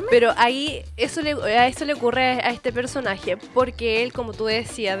dejarme? Pero ahí a eso le ocurre a este personaje, porque él, como tú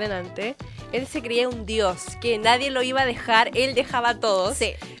decías delante, él se creía un dios, que nadie lo iba a dejar, él dejaba a todos.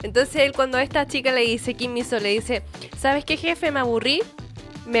 Sí. Entonces él, cuando a esta chica le dice, Kim Miso, le dice, ¿sabes qué, jefe? Me aburrí,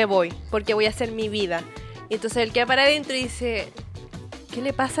 me voy, porque voy a hacer mi vida. Y entonces él queda para adentro y dice, ¿qué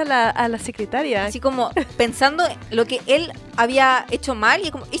le pasa a la secretaria? Así como pensando lo que él había hecho mal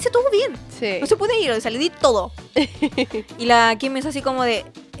y como, hice todo bien. Sí. No se puede ir, o sea, le di todo. Y la Kim es así como de,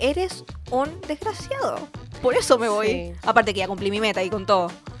 eres un desgraciado. Por eso me voy. Sí. Aparte que ya cumplí mi meta y con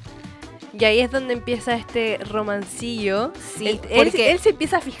todo. Y ahí es donde empieza este romancillo. Sí, Él porque- se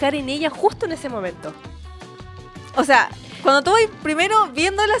empieza a fijar en ella justo en ese momento. O sea, cuando tú vas primero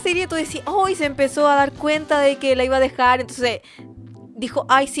viendo la serie, tú decís, oh, y se empezó a dar cuenta de que la iba a dejar. Entonces dijo,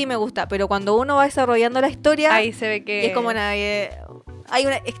 ay, sí me gusta. Pero cuando uno va desarrollando la historia, Ahí se ve que... es como nadie... Hay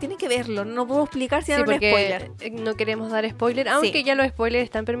una, es que tienen que verlo, no puedo explicar sin Sí, dar un porque spoiler. no queremos dar spoiler, aunque Sí. ya los spoilers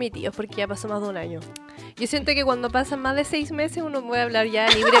están permitidos porque ya pasó más de un año. Yo siento que cuando pasan más de 6 meses uno puede hablar ya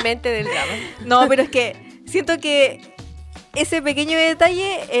libremente del drama. No, pero es que siento que ese pequeño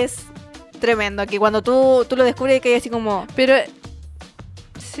detalle es tremendo. Que cuando tú lo descubres que hay así como Pero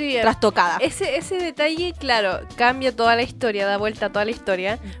sí, trastocada. ese detalle, claro, cambia toda la historia, da vuelta a toda la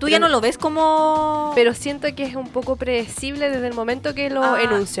historia. Tú ya no lo ves como... Pero siento que es un poco predecible desde el momento que lo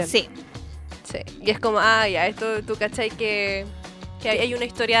enuncian. Sí. Sí. Y es como, ya, esto tú cachai que hay una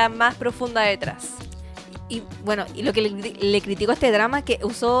historia más profunda detrás. Y bueno, y lo que le critico a este drama es que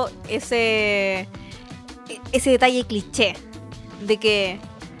usó ese detalle cliché de que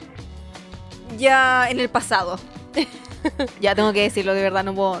ya en el pasado. Ya tengo que decirlo, de verdad,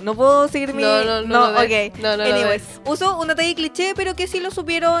 no puedo seguir mi... No lo des. ok. No lo Anyways, des. usó un detalle cliché, pero que sí lo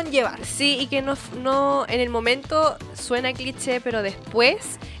supieron llevar. Sí, y que no en el momento suena cliché, pero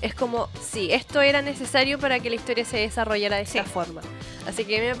después es como, sí, esto era necesario para que la historia se desarrollara de esta Sí. forma. Así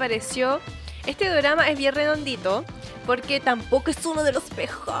que me pareció... Este drama es bien redondito, porque tampoco es uno de los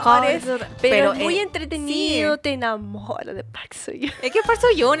mejores, pero es muy entretenido, te enamora de Park Seo-yeon. Es que Park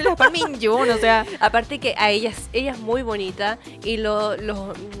Seo-yeon, el Park Min-yoon, o sea... Aparte que a ella es muy bonita y el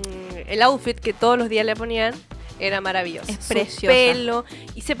outfit que todos los días le ponían era maravilloso. Es Su preciosa. pelo,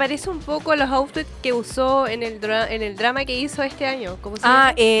 y se parece un poco a los outfits que usó en el drama que hizo este año. ¿Cómo se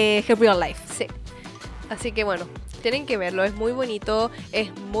llama? Her Real Life. Sí. Así que bueno, tienen que verlo, es muy bonito,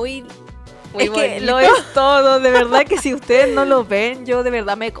 es muy Es que bonito. lo es todo, de verdad que si ustedes no lo ven, yo de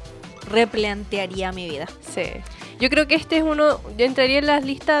verdad me replantearía mi vida. Sí. Yo creo que este es uno, yo entraría en las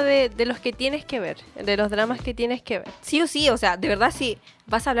listas de los que tienes que ver, de los dramas que tienes que ver. Sí o sí, o sea, de verdad si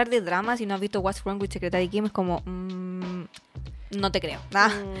vas a hablar de dramas y no has visto What's Wrong with Secretary Kim, es como... no te creo.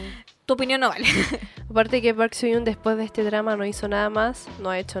 Tu opinión no vale. Aparte que Park Seo-yeon después de este drama no hizo nada más, no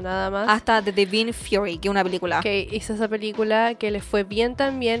ha hecho nada más. Hasta The Divine Fury, que es una película. Que hizo esa película que le fue bien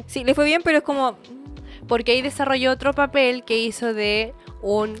también, Sí, le fue bien, pero es como... porque ahí desarrolló otro papel que hizo de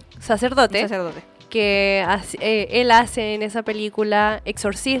un sacerdote, sacerdote. que él hace en esa película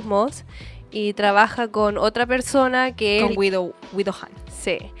exorcismos y trabaja con otra persona que Con él- Widow Han.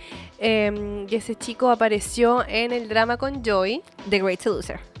 sí. Y ese chico apareció en el drama con Joy. The Great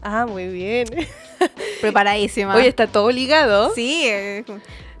Seducer. Ah, muy bien. Preparadísima. Oye, está todo ligado. Sí,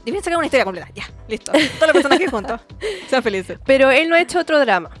 deberían sacar una historia completa. Ya, listo. Todos los personajes juntos. Sean felices. Pero él no ha hecho otro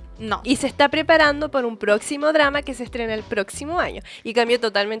drama. No. Y se está preparando por un próximo drama que se estrena el próximo año. Y cambió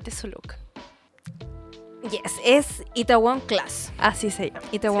totalmente su look. Yes, es Itaewon Class. Así se llama.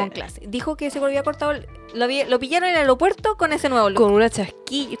 Itaewon Sí. Class. Dijo que se lo había cortado. Lo pillaron en el aeropuerto con ese nuevo look. Con una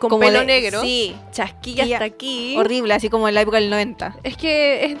chasquilla, con Como pelo de- negro. Sí. Chasquilla Y hasta aquí. Horrible, así como en la época del 90. Es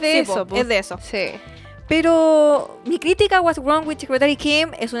que es de Sí, eso. po, es de eso. Sí. Pero mi crítica a What's Wrong with Secretary Kim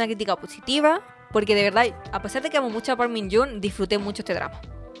es una crítica positiva. Porque de verdad, a pesar de que amo mucho a Park Min-yoon, disfruté mucho este drama.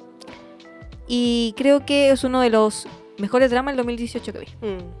 Y creo que es uno de los mejores dramas del 2018 que vi.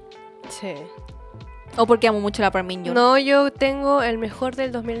 Sí. O porque amo mucho a la Park Min-yoon. No, yo tengo el mejor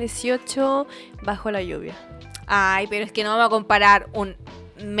del 2018, Bajo la lluvia. Ay, pero es que no vamos a comparar un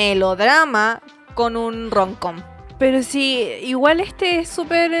melodrama con un rom-com. Pero sí, igual este es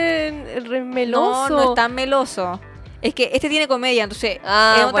súper meloso. No es tan meloso. Es que este tiene comedia, entonces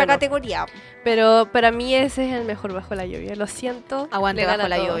Ah, es otra bueno. categoría. Pero para mí ese es el mejor Bajo la lluvia. Lo siento. Aguante le bajo gana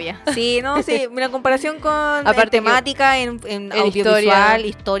la todo. lluvia. Sí, no, sí. Una comparación con Aparte que- temática, en audiovisual, historia.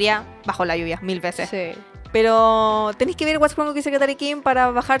 historia, bajo la lluvia, 1000 veces. Sí. Pero tenés que ver What's Wrong with Secretary Kim para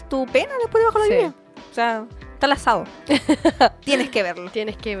bajar tu pena después de bajo la Sí. lluvia. O sea, está lazado. Tienes que verlo.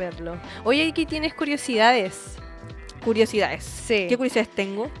 Tienes que verlo. Oye, aquí tienes curiosidades. Curiosidades. Sí. ¿Qué curiosidades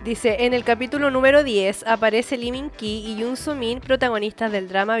tengo? Dice, en el capítulo número 10 aparece Lee Min-ki y Yoon So-min, protagonistas del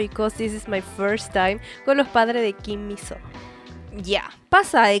drama Because This Is My First Time, con los padres de Kim Mi-so. Ya.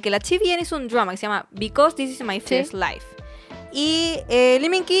 Pasa de que la Chi-Bien hizo un drama que se llama Because This Is My Sí. First Life. Y Lee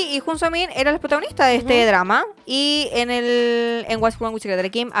Min-ki y Jun So-min eran los protagonistas de este drama. Y en What's Wrong with Secretary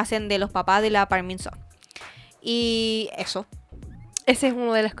Kim hacen de los papás de la Park Min-so. Y eso. Ese es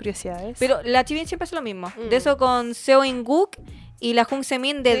una de las curiosidades. Pero la Chi-Bien siempre hace lo mismo. Mm. De eso con Seo In-guk Y la Jung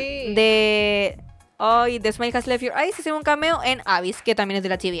Se-min de The Smile Has Left Your Eyes hicieron un cameo en Abyss, que también es de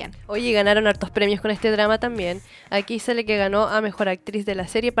la TVN. Oye, ganaron hartos premios con este drama también. Aquí sale que ganó a Mejor Actriz de la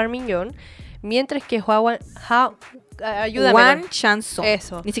serie Park Min-young, mientras que ayúdame. Wan Chan-soo.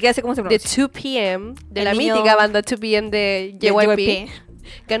 Eso. Ni siquiera sé cómo se De pronuncia. 2PM, de El la niño- mítica banda 2PM de De JYP.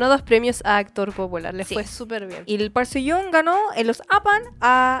 Ganó 2 premios a actor popular. Le Sí. fue súper bien. Y el Park Seo-young ganó en los APAN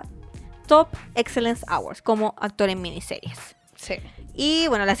a Top Excellence Awards como actor en miniseries. Sí. Y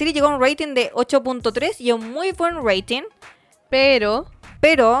bueno, la serie llegó a un rating de 8.3 y un muy buen rating. Pero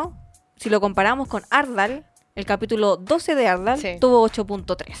Pero si lo comparamos con Ardal, el capítulo 12 de Ardal Sí. tuvo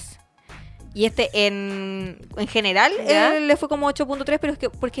 8.3. Y este en general ¿Ya? le fue como 8.3, pero es que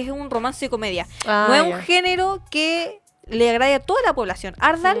porque es un romance y comedia. Ah, no es ya. un género que le agrade a toda la población.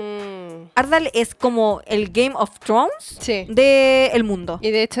 Ardal es como el Game of Thrones Sí. del mundo.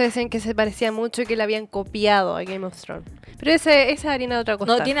 Y de hecho decían que se parecía mucho y que le habían copiado a Game of Thrones. Pero esa harina de otra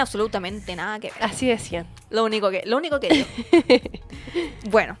cosa. No tiene absolutamente nada que ver. Así decían. Lo único que digo.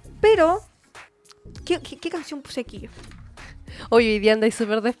 Bueno, pero ¿qué canción puse aquí yo? Hoy día andáis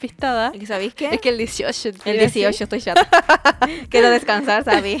súper despistada. ¿Sabéis qué? Es que el 18. El tiene 18 así. estoy chata. Quiero descansar,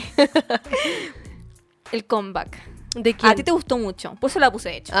 ¿sabes? El comeback. ¿De quién? A ti te gustó mucho, por eso la puse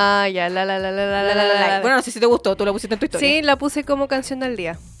de hecho. Ah, ya, la. Bueno, no sé si te gustó, tú la pusiste en tu historia. Sí, la puse como canción del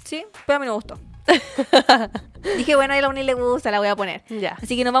día. Sí, pero a mí no me gustó. Dije, bueno, a la Uni le gusta, la voy a poner. Ya.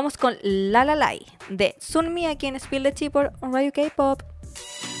 Así que nos vamos con La La Lai de Sunmi aquí en Spill the Tea por Radio K-Pop.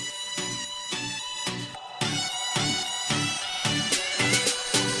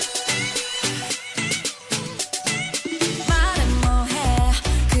 말은 뭐해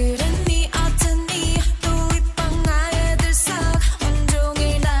그래 네 어쩌니 또 이쁜 나의 들썩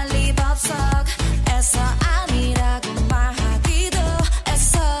온종일 난리 법석 애써 아니라고 말하기도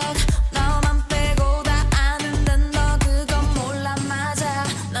애써 너만 빼고 다 아는데 너 그건 몰라 맞아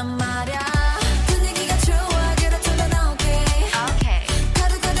난 말야 분위기가 좋아 그렇다면 오케이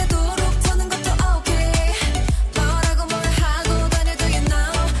가득가득도록 터는 것도 오케이 뭐라고 뭘 하고 다녀도 you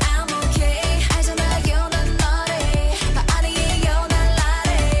know I'm okay 알잖아요 난 너래 나 아니에요 날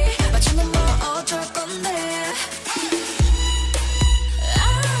나래 맞추면 뭐 어쩔 건데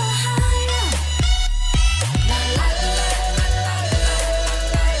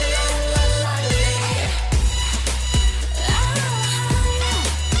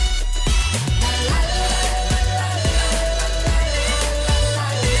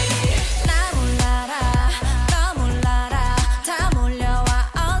나 몰라라 너 몰라라 다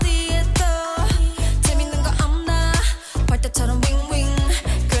몰려와 어디에 또 재밌는 거 없나 벌떼처럼 윙윙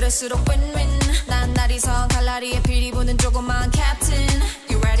그럴수록 윈윈 난 날이서 갈라리에 피리 부는 조그만 캡틴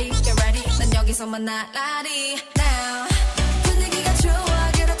You ready? You ready? 난 여기서만 날라리 Now 분위기가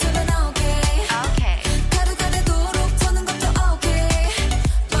좋아 그렇다면 오케이 가득가득도록 터는 것도 오케이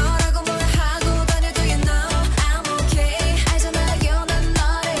뭐라고 뭘 하고 다녀도 you know I'm okay 알잖아요 난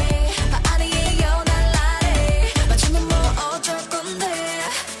너래 나 아니에요 날 나래 맞추면 뭐 어쩔 건데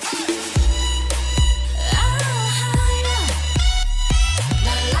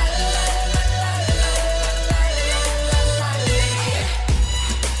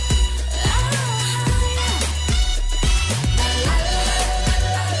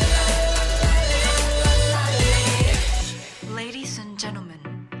Ladies and gentlemen,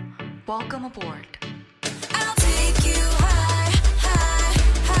 welcome aboard. I'll take you high, high,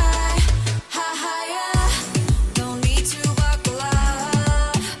 high, high, higher. No need to buckle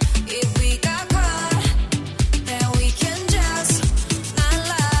up. If we got caught, then we can just not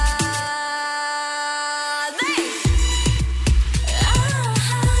lie.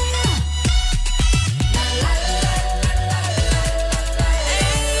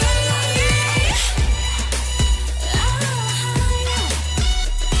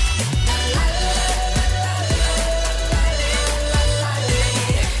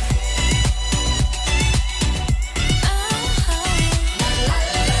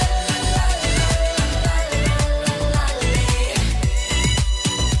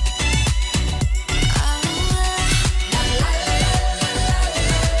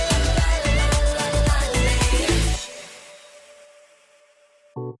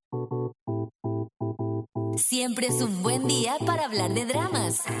 Siempre es un buen día para hablar de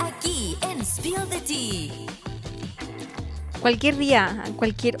dramas, aquí en Spill the Tea. Cualquier día, a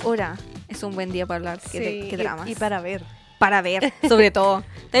cualquier hora, es un buen día para hablar Sí, de dramas. y para ver. Para ver, sobre todo.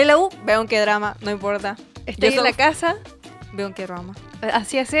 Estoy en la U, veo un qué drama, no importa. Estoy en la casa, Veo un qué drama.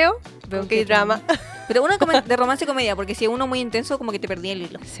 así aseo, Veo un que drama. Pero uno de romance y comedia, porque si es uno muy intenso, como que te perdí el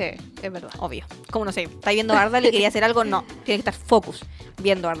hilo. Sí, es verdad. Obvio. Como no sé, estás viendo Ardal y quería hacer algo, no. Tienes que estar focus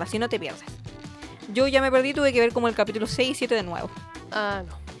viendo Ardal, si no te pierdes. yo ya me perdí, tuve que ver como el capítulo 6 y 7 de nuevo. Ah,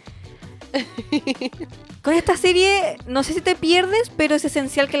 no. Con esta serie, no sé si te pierdes, pero es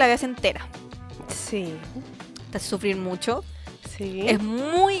esencial que la veas entera. Sí. Te hace sufrir mucho. Sí. Es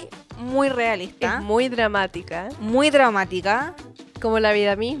muy, muy realista. Es muy dramática. Muy dramática. Como la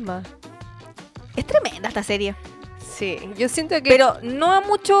vida misma. Es tremenda esta serie. Sí. Yo siento que... Pero no a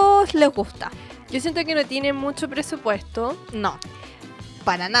muchos les gusta. Yo siento que no tiene mucho presupuesto. No.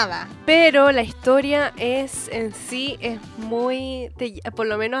 Para nada. Pero la historia es en sí es muy... por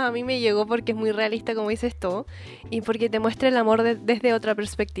lo menos a mí me llegó porque es muy realista, como dices tú. Y porque te muestra el amor desde otra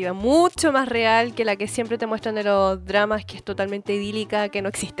perspectiva. Mucho más real que la que siempre te muestran de los dramas, que es totalmente idílica, que no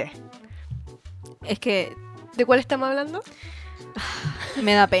existe. Es que ¿De cuál estamos hablando?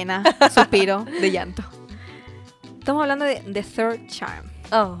 me da pena. Suspiro de llanto. Estamos hablando de The Third Charm.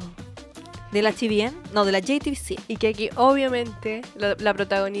 Oh. ¿De la TVN? No, de la JTBC. Y que aquí obviamente la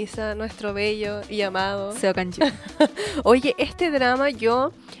protagoniza nuestro bello y amado Seo Kang-joon. Oye, este drama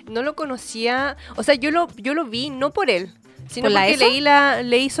yo no lo conocía. O sea, yo lo vi no por él, sino ¿Por la porque ESO?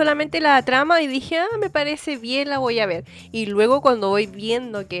 leí solamente la trama y dije, me parece bien, la voy a ver. Y luego cuando voy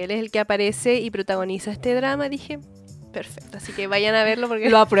viendo que él es el que aparece y protagoniza este drama, dije, perfecto, así que vayan a verlo porque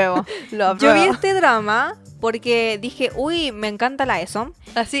Lo apruebo. lo apruebo. Yo vi este drama porque dije, uy, me encanta la ESO.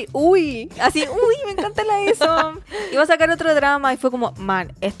 Así, uy. Así, uy, me encanta la ESO. Iba a sacar otro drama y fue como,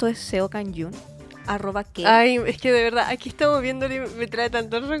 man, esto es Seo Kang-joon. @qué. Ay, es que de verdad, aquí estamos viéndolo y me trae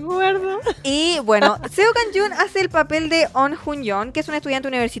tantos recuerdos. Y bueno, Seo Kang-joon hace el papel de On Hun-yeon, que es un estudiante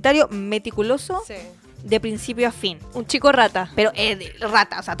universitario meticuloso Sí. de principio a fin. Un chico rata. Pero de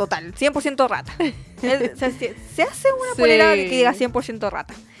rata, o sea, total, 100% rata. O sea, se hace una Sí. polera que diga 100%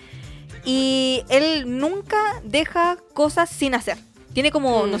 rata. Y él nunca deja cosas sin hacer. Tiene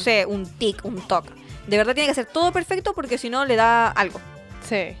como, no sé, un tic, un toc. De verdad tiene que hacer todo perfecto porque si no le da algo.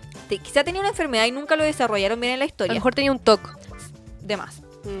 Sí. Quizá tenía una enfermedad y nunca lo desarrollaron bien en la A historia. lo mejor tenía un toque. De más.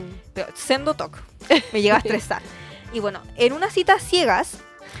 Pero sendo toc. Me llega a estresar. Y bueno, en una cita ciegas,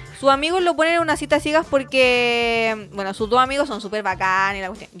 sus amigos lo ponen en una cita ciegas porque, bueno, sus dos amigos son súper bacanes y la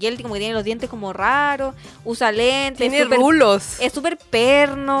cuestión. Y él como que tiene los dientes como raros, usa lentes. Tiene súper- rulos. Es súper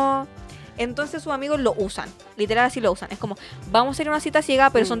perno. Entonces sus amigos lo usan. Literal así lo usan. Es como, vamos a ir a una cita ciega,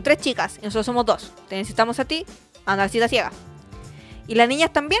 pero son 3 chicas y nosotros somos 2. Te necesitamos a ti, anda a la cita ciega. Y las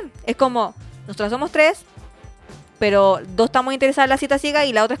niñas también. Es como, nosotros somos 3, pero 2 estamos interesadas en la cita ciega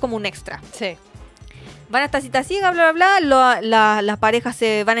y la otra es como un extra. Sí. Van a esta cita ciega, bla, bla, bla. Las parejas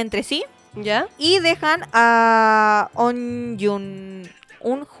se van entre sí ¿Ya? y dejan a Un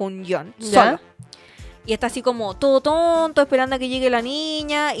Hun-yeon ¿Ya? solo. Y está así como todo tonto, esperando a que llegue la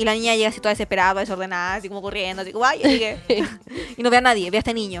niña. Y la niña llega así toda desesperada, toda desordenada, así como corriendo, así como, ay, llegué. Y no ve a nadie, ve a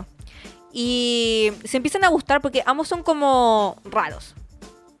este niño. Y se empiezan a gustar porque ambos son como raros.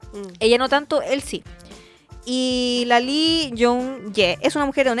 Ella no tanto, él sí. Y la Lee Jong-ye es una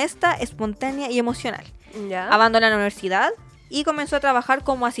mujer honesta, espontánea y emocional. ¿Ya? Abandonó la universidad y comenzó a trabajar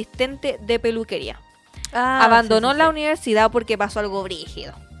como asistente de peluquería. Ah, Abandonó sí, sí, la sí. universidad porque pasó algo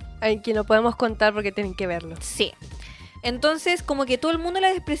brígido. Ay, que no podemos contar porque tienen que verlo. Sí. Entonces, como que todo el mundo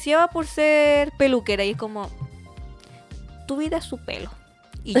la despreciaba por ser peluquera. Y es como, tu vida es su pelo.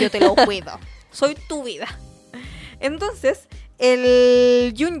 Y yo te lo cuido. Soy tu vida. Entonces,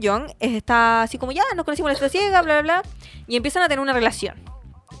 el Jun-young está así como, ya, nos conocimos en la cita ciega, bla, bla, bla. Y empiezan a tener una relación.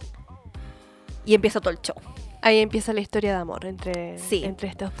 Y empieza todo el show. Ahí empieza la historia de amor entre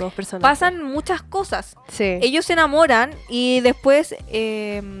estos dos personajes. Pasan muchas cosas. Sí. Ellos se enamoran y después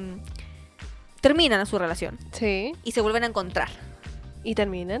terminan su relación. Sí. Y se vuelven a encontrar. Y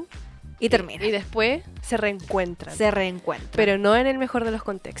terminan. Y terminan. Y después se reencuentran. Se reencuentran. Pero no en el mejor de los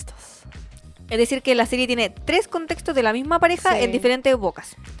contextos. Es decir, que la serie tiene 3 contextos de la misma pareja Sí. en diferentes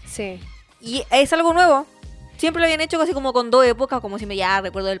épocas. Sí. Y es algo nuevo. Siempre lo habían hecho casi como con 2 épocas, como si me ya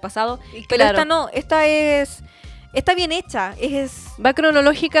recuerdo del pasado. Y Pero claro. esta no, está bien hecha. Va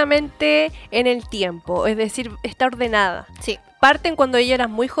cronológicamente en el tiempo, es decir, está ordenada. Sí. Parten cuando ellos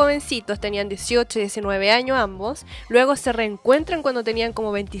eran muy jovencitos, tenían 18 y 19 años ambos. Luego se reencuentran cuando tenían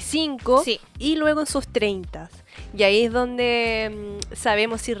como 25 Sí. y luego en sus 30. Y ahí es donde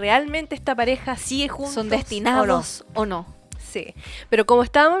sabemos si realmente esta pareja sigue juntos Son o no. destinados o no. Sí, pero como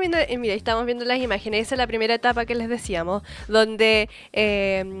estábamos viendo, mira, estábamos viendo las imágenes, esa es la primera etapa que les decíamos, donde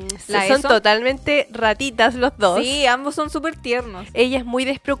 ¿La son ESO? totalmente ratitas los dos. Sí, ambos son súper tiernos. Ella es muy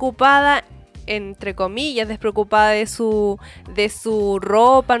despreocupada, entre comillas, despreocupada de su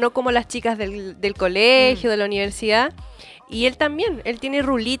ropa, no como las chicas del colegio, de la universidad. Y él también, él tiene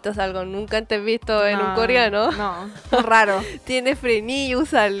rulitos, algo nunca antes visto en un coreano. No, es raro. Tiene frenillo,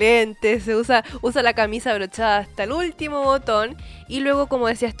 usa lentes, usa la camisa abrochada hasta el último botón. Y luego, como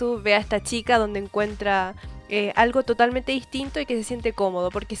decías tú, ve a esta chica donde encuentra algo totalmente distinto y que se siente cómodo.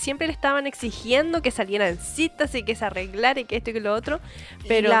 Porque siempre le estaban exigiendo que salieran citas y que se arreglara y que esto y que lo otro.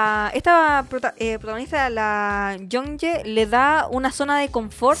 Pero Esta protagonista, la Jongjae, le da una zona de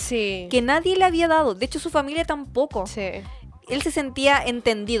confort sí, que nadie le había dado. De hecho, su familia tampoco. sí, Él se sentía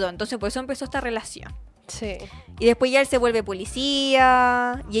entendido, entonces por eso empezó esta relación. sí. Y después ya él se vuelve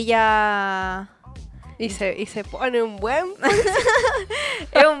policía y ella... Y se pone un buen...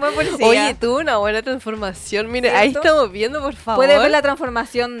 es un buen policía. Oye, tuvo una buena transformación. Mire, ahí ¿Cierto? estamos viendo, por favor. Puede ver la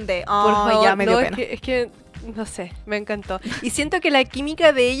transformación de... Por favor, ya me dio no, pena. es que, no sé, me encantó. Y siento que la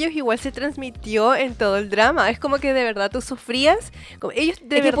química de ellos igual se transmitió en todo el drama. Es como que de verdad tú sufrías. Como ellos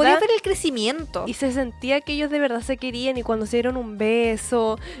de Es que verdad... podías ver el crecimiento. Y se sentía que ellos de verdad se querían y cuando se dieron un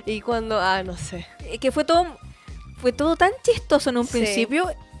beso y cuando... no sé. Que fue todo tan chistoso en un Sí. principio.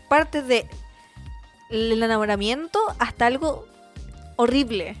 Parte de el enamoramiento hasta algo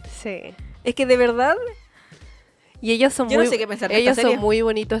horrible. Sí. Es que de verdad... Y ellos son Yo no muy... sé qué pensar de ellos esta son serie. muy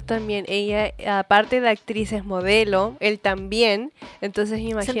bonitos también. Ella, aparte de actriz, es modelo. Él también. Entonces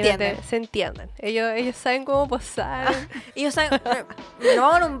imagínate, se entienden. Ellos saben cómo posar. Ellos saben... nos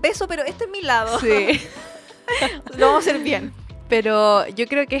vamos a dar un beso, pero este es mi lado. Sí. Lo vamos a hacer bien. Pero yo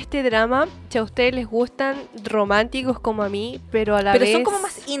creo que este drama, si a ustedes les gustan románticos como a mí, pero a la Pero vez... son como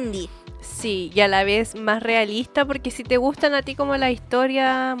más indie. Sí, y a la vez más realista, porque si te gustan a ti como la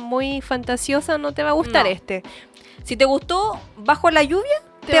historia muy fantasiosa, no te va a gustar No. este. Si te gustó Bajo la lluvia,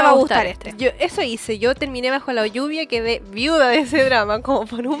 te va a gustar este. Eso hice, yo terminé Bajo la lluvia, quedé viuda de ese drama como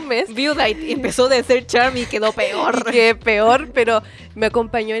por un mes. Viuda y empezó de ser charmy y quedó peor. Y quedé peor, pero me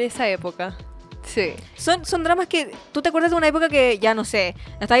acompañó en esa época. Sí. Son dramas que tú te acuerdas de una época que ya no sé,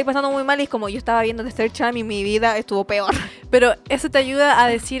 la estaba ahí pasando muy mal y es como yo estaba viendo The Third Charm y mi vida estuvo peor. Pero eso te ayuda a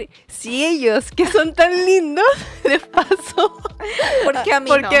decir, si ellos que son tan lindos, les pasó, Porque a mí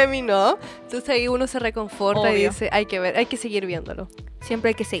porque no. a mí no. Entonces ahí uno se reconforta y Obvio. dice, hay que ver, hay que seguir viéndolo. Siempre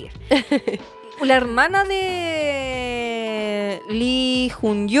hay que seguir. La hermana de Lee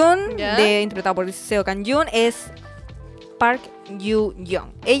Jun-yeon, ¿Ya? interpretada por Seo Kang-joon, es Park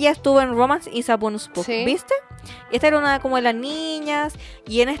Yu-young. Ella estuvo en Romance is a Bonus Book, Sí. ¿viste? Esta era una como de las niñas.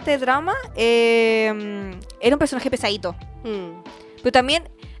 Y en este drama era un personaje pesadito. Pero también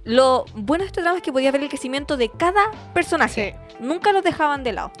lo bueno de este drama es que podías ver el crecimiento de cada personaje. Nunca los dejaban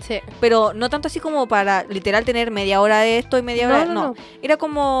de lado. Sí. Pero no tanto así como para literal tener media hora de esto y media hora. No. Era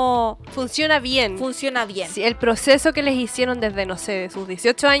como Funciona bien. funciona bien. Sí, el proceso que les hicieron desde, no sé, de sus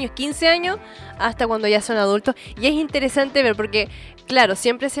 18 años, 15 años, hasta cuando ya son adultos. Y es interesante ver porque, claro,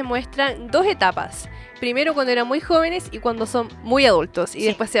 siempre se muestran dos etapas. Primero cuando eran muy jóvenes y cuando son muy adultos. Y Sí.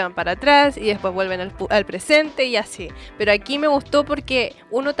 después se van para atrás y después vuelven al presente y así. Pero aquí me gustó porque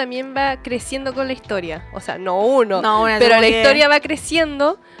uno también va creciendo con la historia. O sea, no uno, No, una pero como la que- historia va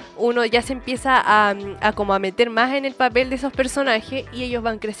creciendo. Uno ya se empieza a como a meter más en el papel de esos personajes y ellos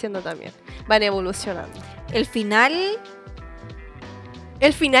van creciendo también. Van evolucionando. El final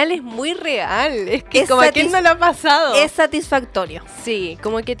El final es muy real. Es que Es como a quién no le ha pasado. es satisfactorio. Sí,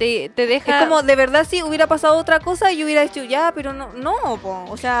 como que te deja... Es como de verdad si hubiera pasado otra cosa y hubiera dicho ya, pero no, po.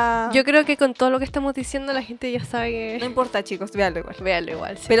 O sea, Yo creo que con todo lo que estamos diciendo la gente ya sabe no que... importa, chicos, véanlo igual. Véanlo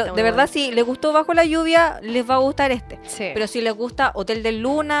igual. sí, Pero está de muy verdad, bueno. si les gustó Bajo la lluvia, les va a gustar este. Sí. Pero si les gusta Hotel de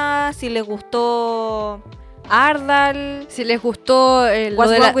Luna, si les gustó Ardal, Si les gustó lo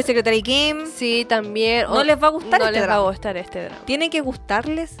What's de Wrong la... with Secretary Kim, Sí, también. no les va a gustar No este les va a drama. gustar este drama. Tiene que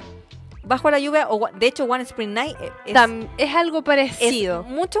gustarles Bajo la lluvia, o de hecho One Spring Night es Es algo parecido.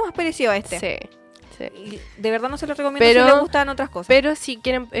 mucho más parecido a este. Sí, sí. Y de verdad no se los recomiendo Pero- si les gustan otras cosas. Pero si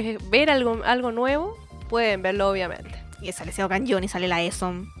quieren ver algo nuevo, pueden verlo obviamente. Y sale Seo Kang-joon y sale la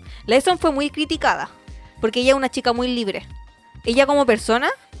Esom. La Esom fue muy criticada porque ella es una chica muy libre. Ella como persona,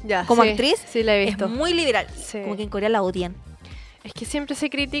 Ya, como sí, actriz, sí la he es visto. muy liberal. Sí. Como que en Corea la odian. Es que siempre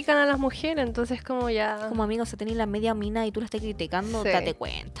se critican a las mujeres, entonces como ya... Como amigos, se tenéis la media mina y tú la estás criticando, Sí. date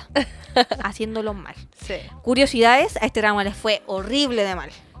cuenta. Haciéndolo mal. Sí. Curiosidades, a este drama les fue horrible de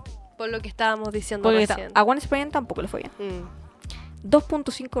mal. Por lo que estábamos diciendo Porque recién. a One Spring tampoco le fue bien.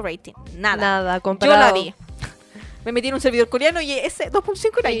 2.5 rating. Nada. Nada, Yo comparado. la vi. Me metí en un servidor coreano y ese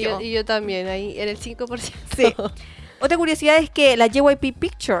 2.5 era Y yo. yo, y yo también, ahí en el 5%. Sí. Otra curiosidad es que la JYP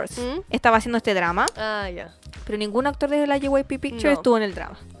Pictures estaba haciendo este drama, Ah, ya. pero ningún actor de la JYP Pictures No. estuvo en el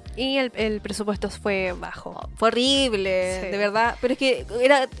drama. Y el presupuesto fue bajo. Fue horrible, Sí. de verdad. Pero es que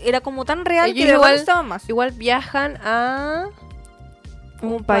era como tan real Ellos que de verdad igual- no estaban más. Igual viajan a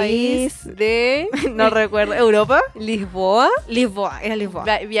Un país de... no recuerdo, ¿Europa? Lisboa. Lisboa, era Lisboa.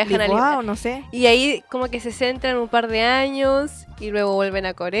 Viajan a Lisboa Lisboa. o no sé. Y ahí como que se centran un par de años y luego vuelven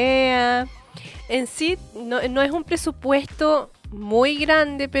a Corea. En sí no es un presupuesto muy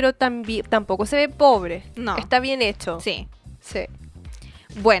grande, pero tampoco se ve pobre. No. Está bien hecho. Sí. Sí.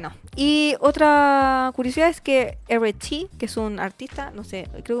 Bueno, y otra curiosidad es que RT, que es un artista, no sé,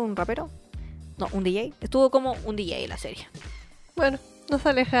 creo que un rapero, no, un DJ, estuvo como un DJ en la serie. Bueno, no se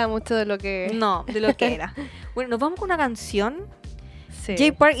aleja mucho de lo que... No, de lo que era. Bueno, nos vamos con una canción. Sí.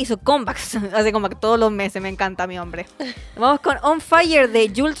 Jay Park hizo comebacks, hace comeback todos los meses, me encanta mi hombre. Nos vamos con On Fire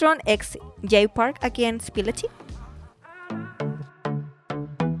de Jultron x Jay Park aquí en Spill the Tea.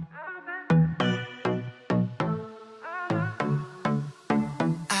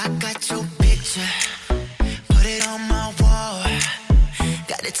 I got your picture, put it on my wall.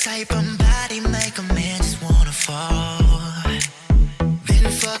 Got the type of body make a man just wanna fall. Been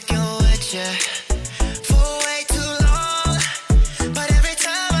fucking with ya for way too long, but every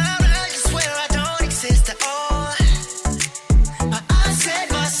time I run, I swear I don't exist at all. I set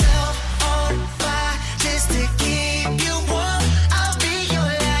myself on fire just to keep you warm. I'll be your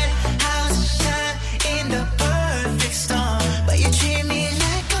lighthouse, shine in the perfect storm, but you treat me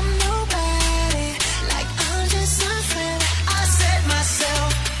like I'm nobody, like I'm just a friend. I set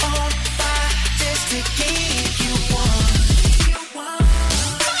myself on fire just to keep you warm.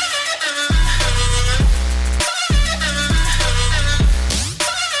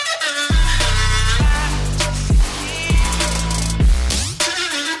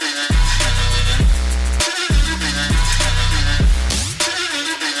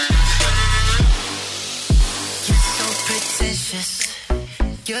 You're so pretentious,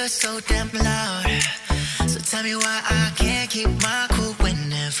 you're so damn loud. So tell me why I can't keep my cool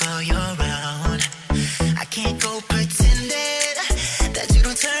whenever you're around. I can't go pretending that you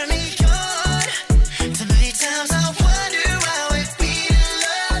don't turn me on. Too many times I wonder how it feels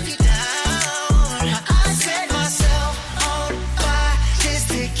to love you down. I set myself on fire just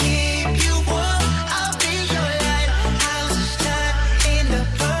to keep you warm. I'll be your lighthouse, shine in the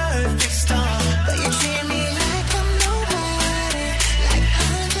perfect storm, but you treat me like I'm nobody, like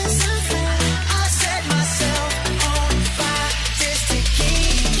I'm just a friend. I set myself on fire just to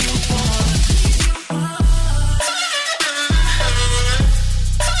keep you warm.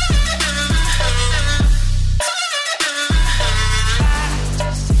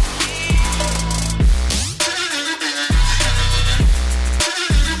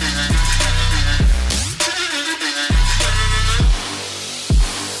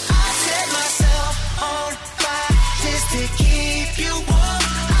 I set myself on fire just to keep you warm.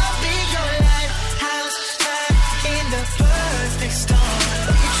 I'll be your lighthouse, shine in the perfect storm.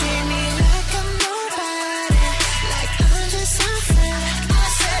 You treat me like I'm nobody, like I'm just a friend. I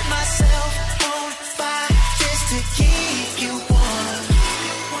set myself on fire just to keep you warm.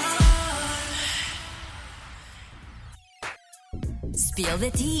 Spill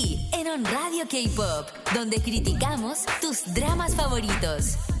the Tea en On Radio K-Pop, donde criticamos tus dramas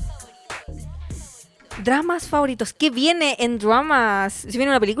favoritos. Dramas favoritos. ¿Qué viene en dramas? ¿Se viene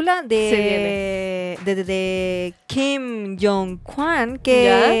una película de Kim Jong-kwan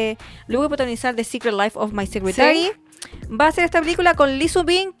que luego de protagonizar The Secret Life of My Secretary va a hacer esta película con Lee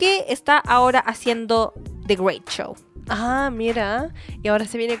Soo-bin, que está ahora haciendo The Great Show. Ah, mira. Y ahora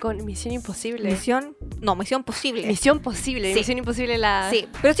se viene con Misión Imposible. Misión Posible. Misión Posible. Sí. Misión Imposible la... Sí,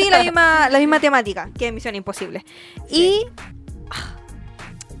 pero sigue la misma temática que Misión Imposible. Y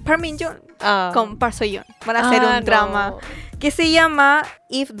Park Min-young con Park So-yoon van a hacer un drama que se llama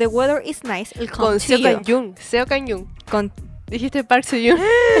If the Weather is Nice, I'll Come Con to Seo You. Kang-yoon. Seo Kang-yoon. Con Dijiste Park So-yoon.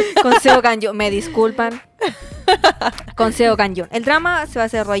 Seo Kang-yoon, me disculpan. Con Seo Kang-yoon. El drama se va a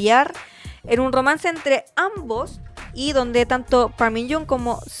desarrollar en un romance entre ambos, y donde tanto Park Min-young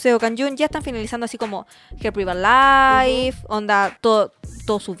como Seo Kang-yoon ya están finalizando así como Her Private Life, onda todo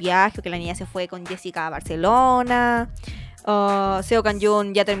su viaje, que la niña se fue con Jessica a Barcelona. Seo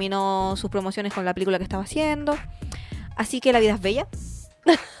Kang-yoon ya terminó sus promociones con la película que estaba haciendo. Así que la vida es bella.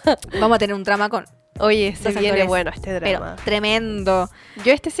 Vamos a tener un drama con... Oye, se Los viene actores, bueno este drama. Pero tremendo.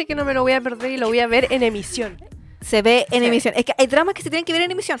 Yo sé que no me lo voy a perder y lo voy a ver en emisión. Se ve en Sí. emisión. Es que hay dramas que se tienen que ver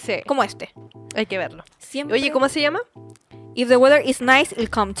en emisión. Sí. Como este. Hay que verlo. Siempre. Oye, ¿cómo se llama? If the weather is nice, it'll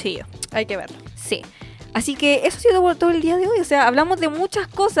come to you. Hay que verlo. Sí. Así que eso ha sido todo el día de hoy. O sea, hablamos de muchas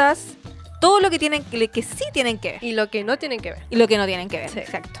cosas. Todo lo que que sí tienen que ver. Y lo que no tienen que ver. Y lo que no tienen que ver. Sí.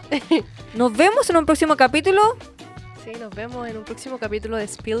 Exacto. Nos vemos en un próximo capítulo Sí, nos vemos en un próximo capítulo de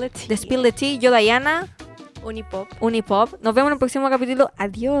Spill the Tea. de Spill the Tea. Yo, Dayanna, Unipop. Unipop. Nos vemos en un próximo capítulo.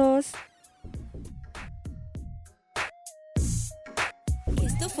 Adiós.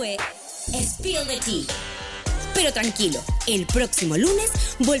 fue Spill the Tea. Pero tranquilo, el próximo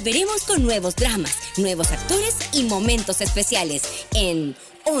lunes volveremos con nuevos dramas, nuevos actores y momentos especiales en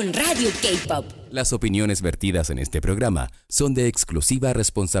On Radio K-Pop. Las opiniones vertidas en este programa son de exclusiva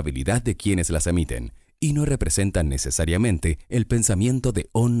responsabilidad de quienes las emiten y no representan necesariamente el pensamiento de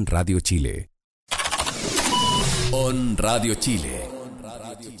On Radio Chile. On Radio Chile.